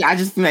 But I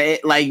just think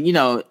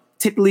that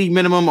take the league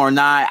minimum or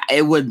not,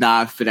 it would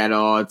not fit at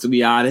all. To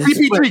be honest,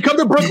 CP3, come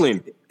to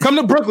Brooklyn. Come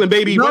to Brooklyn,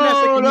 baby. No,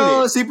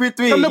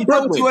 CP3. Come to Brooklyn.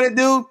 Brooklyn. What you want to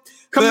do?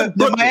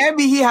 The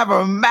Miami Heat have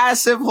a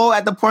massive hole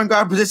at the point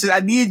guard position. I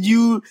need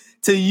you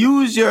to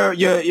use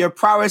your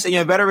prowess and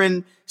your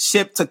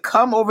veteranship to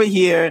come over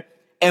here,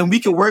 and we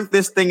can work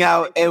this thing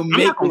out and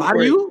make it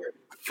work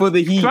for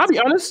the Heat. Can I be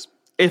honest?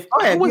 If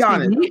it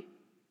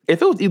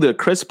was either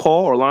Chris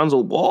Paul or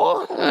Lonzo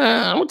Ball,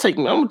 I'm gonna take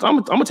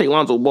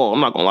Lonzo Ball.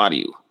 I'm not gonna lie to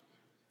you.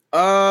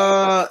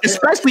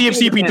 Especially if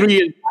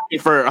CP3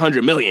 is for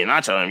 $100 million. I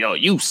tell him, yo,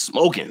 you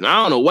smoking.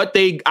 I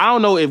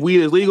don't know if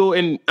weed is legal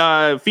in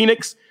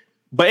Phoenix,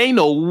 but ain't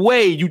no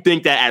way you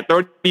think that at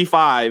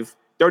 35,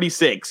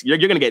 36, you're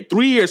going to get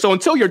 3 years. So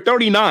until you're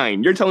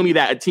 39, you're telling me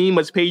that a team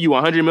must pay you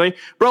 $100 million?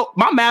 Bro,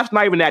 my math's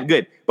not even that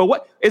good. But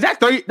what is that?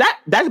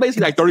 That's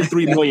basically like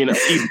 $33 million a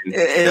season.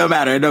 It don't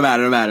matter. That's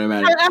like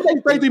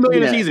 $33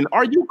 million a season.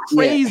 Are you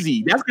crazy?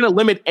 Yeah. That's going to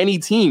limit any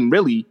team,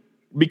 really,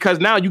 because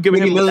now you're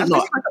giving him like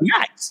a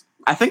max.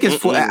 I think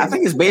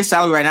his base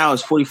salary right now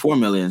is $44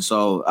 million.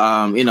 So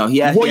he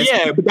has.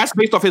 Well, but that's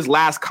based off his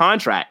last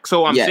contract.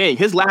 So I'm saying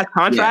his last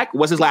contract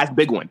was his last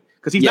big one,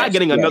 because he's not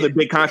getting another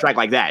big contract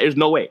like that. There's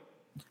no way.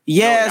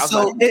 Yeah,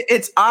 so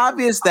it's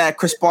obvious that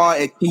Chris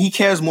Paul, he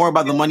cares more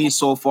about the money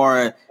so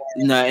far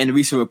in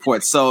recent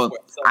reports. So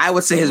I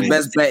would say his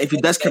best bet, if he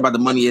does care about the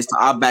money, is to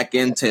opt back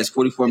into his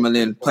 $44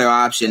 million player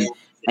option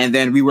and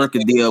then rework a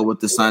deal with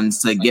the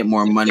Suns to get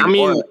more money. I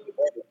mean,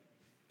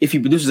 if he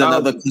produces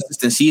another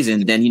consistent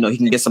season, then he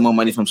can get some more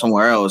money from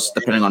somewhere else,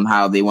 depending on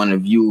how they want to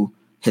view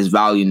his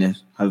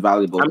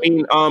valuable. I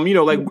mean,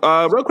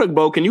 real quick,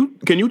 Bo, can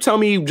you tell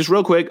me just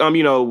real quick,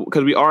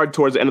 because we are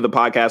towards the end of the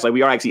podcast, like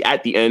we are actually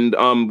at the end.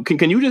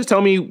 Can you just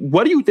tell me,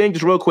 what do you think,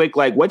 just real quick,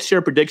 like what's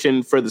your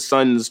prediction for the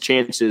Suns'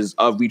 chances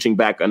of reaching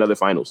back another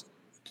finals?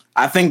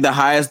 I think the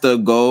highest they'll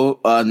go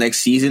next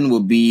season will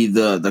be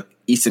the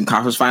Eastern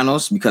Conference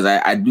Finals, because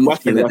I do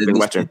think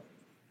that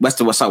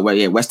Western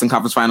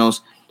Conference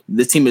Finals.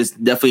 This team is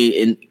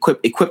definitely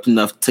equipped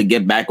enough to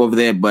get back over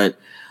there, but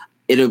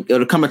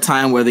it'll come a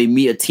time where they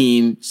meet a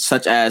team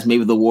such as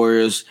maybe the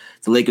Warriors,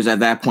 the Lakers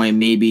at that point,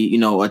 maybe,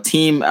 a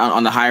team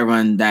on the high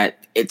run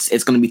that it's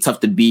going to be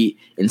tough to beat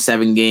in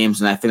 7 games.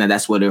 And I think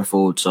that's where they're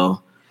fooled.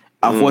 So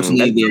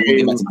unfortunately, they won't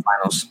get back to the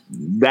finals.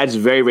 That's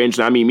very, very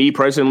interesting. I mean, me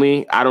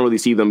personally, I don't really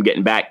see them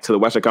getting back to the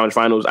Western Conference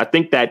Finals. I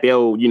think that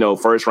they'll,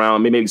 first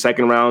round, maybe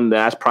second round.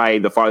 That's probably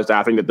the farthest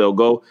I think that they'll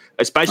go,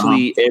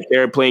 especially if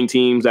they're playing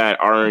teams that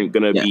aren't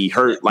going to be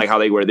hurt like how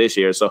they were this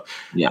year. So,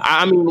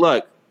 I mean,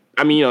 look,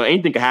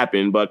 anything can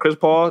happen. But Chris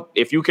Paul,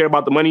 if you care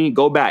about the money,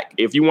 go back.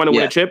 If you want to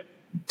win a chip,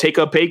 take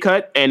a pay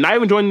cut and not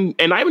even join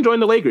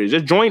the Lakers.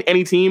 Just join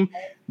any team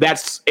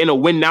that's in a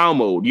win now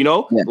mode,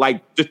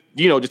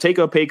 just take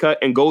a pay cut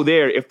and go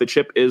there if the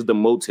chip is the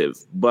motive.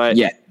 But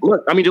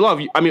look,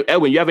 Jalal,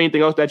 Edwin, you have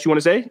anything else that you want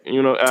to say?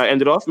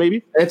 End it off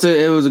maybe?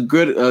 It was a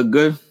good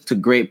to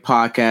great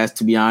podcast,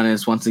 to be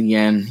honest. Once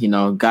again,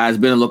 guys,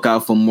 be on the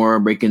lookout for more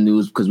breaking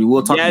news, because we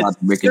will talk about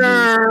the breaking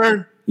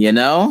news. We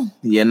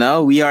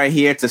are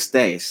here to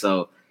stay.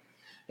 So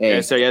hey.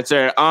 Yes,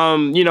 sir.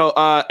 Also,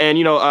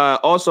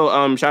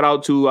 shout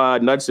out to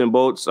Nuts and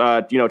Bolts.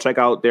 Check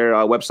out their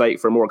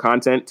website for more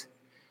content.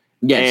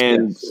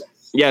 Also,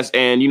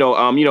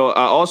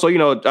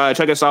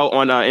 check us out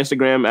on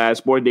Instagram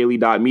at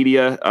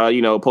sportdaily.media.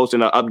 Posting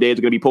updates. We're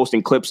gonna be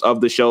posting clips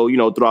of the show,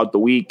 throughout the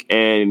week.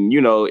 And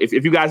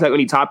if you guys have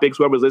any topics,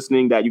 whoever's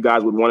listening, that you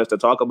guys would want us to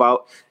talk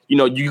about,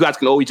 you guys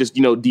can always just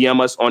DM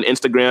us on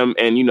Instagram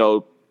and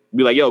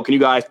be like, yo, can you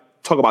guys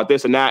talk about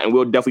this and that, and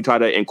we'll definitely try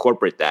to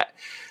incorporate that.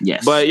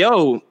 Yes. But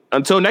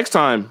until next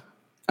time.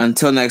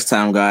 Until next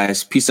time,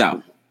 guys. Peace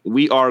out.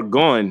 We are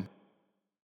gone.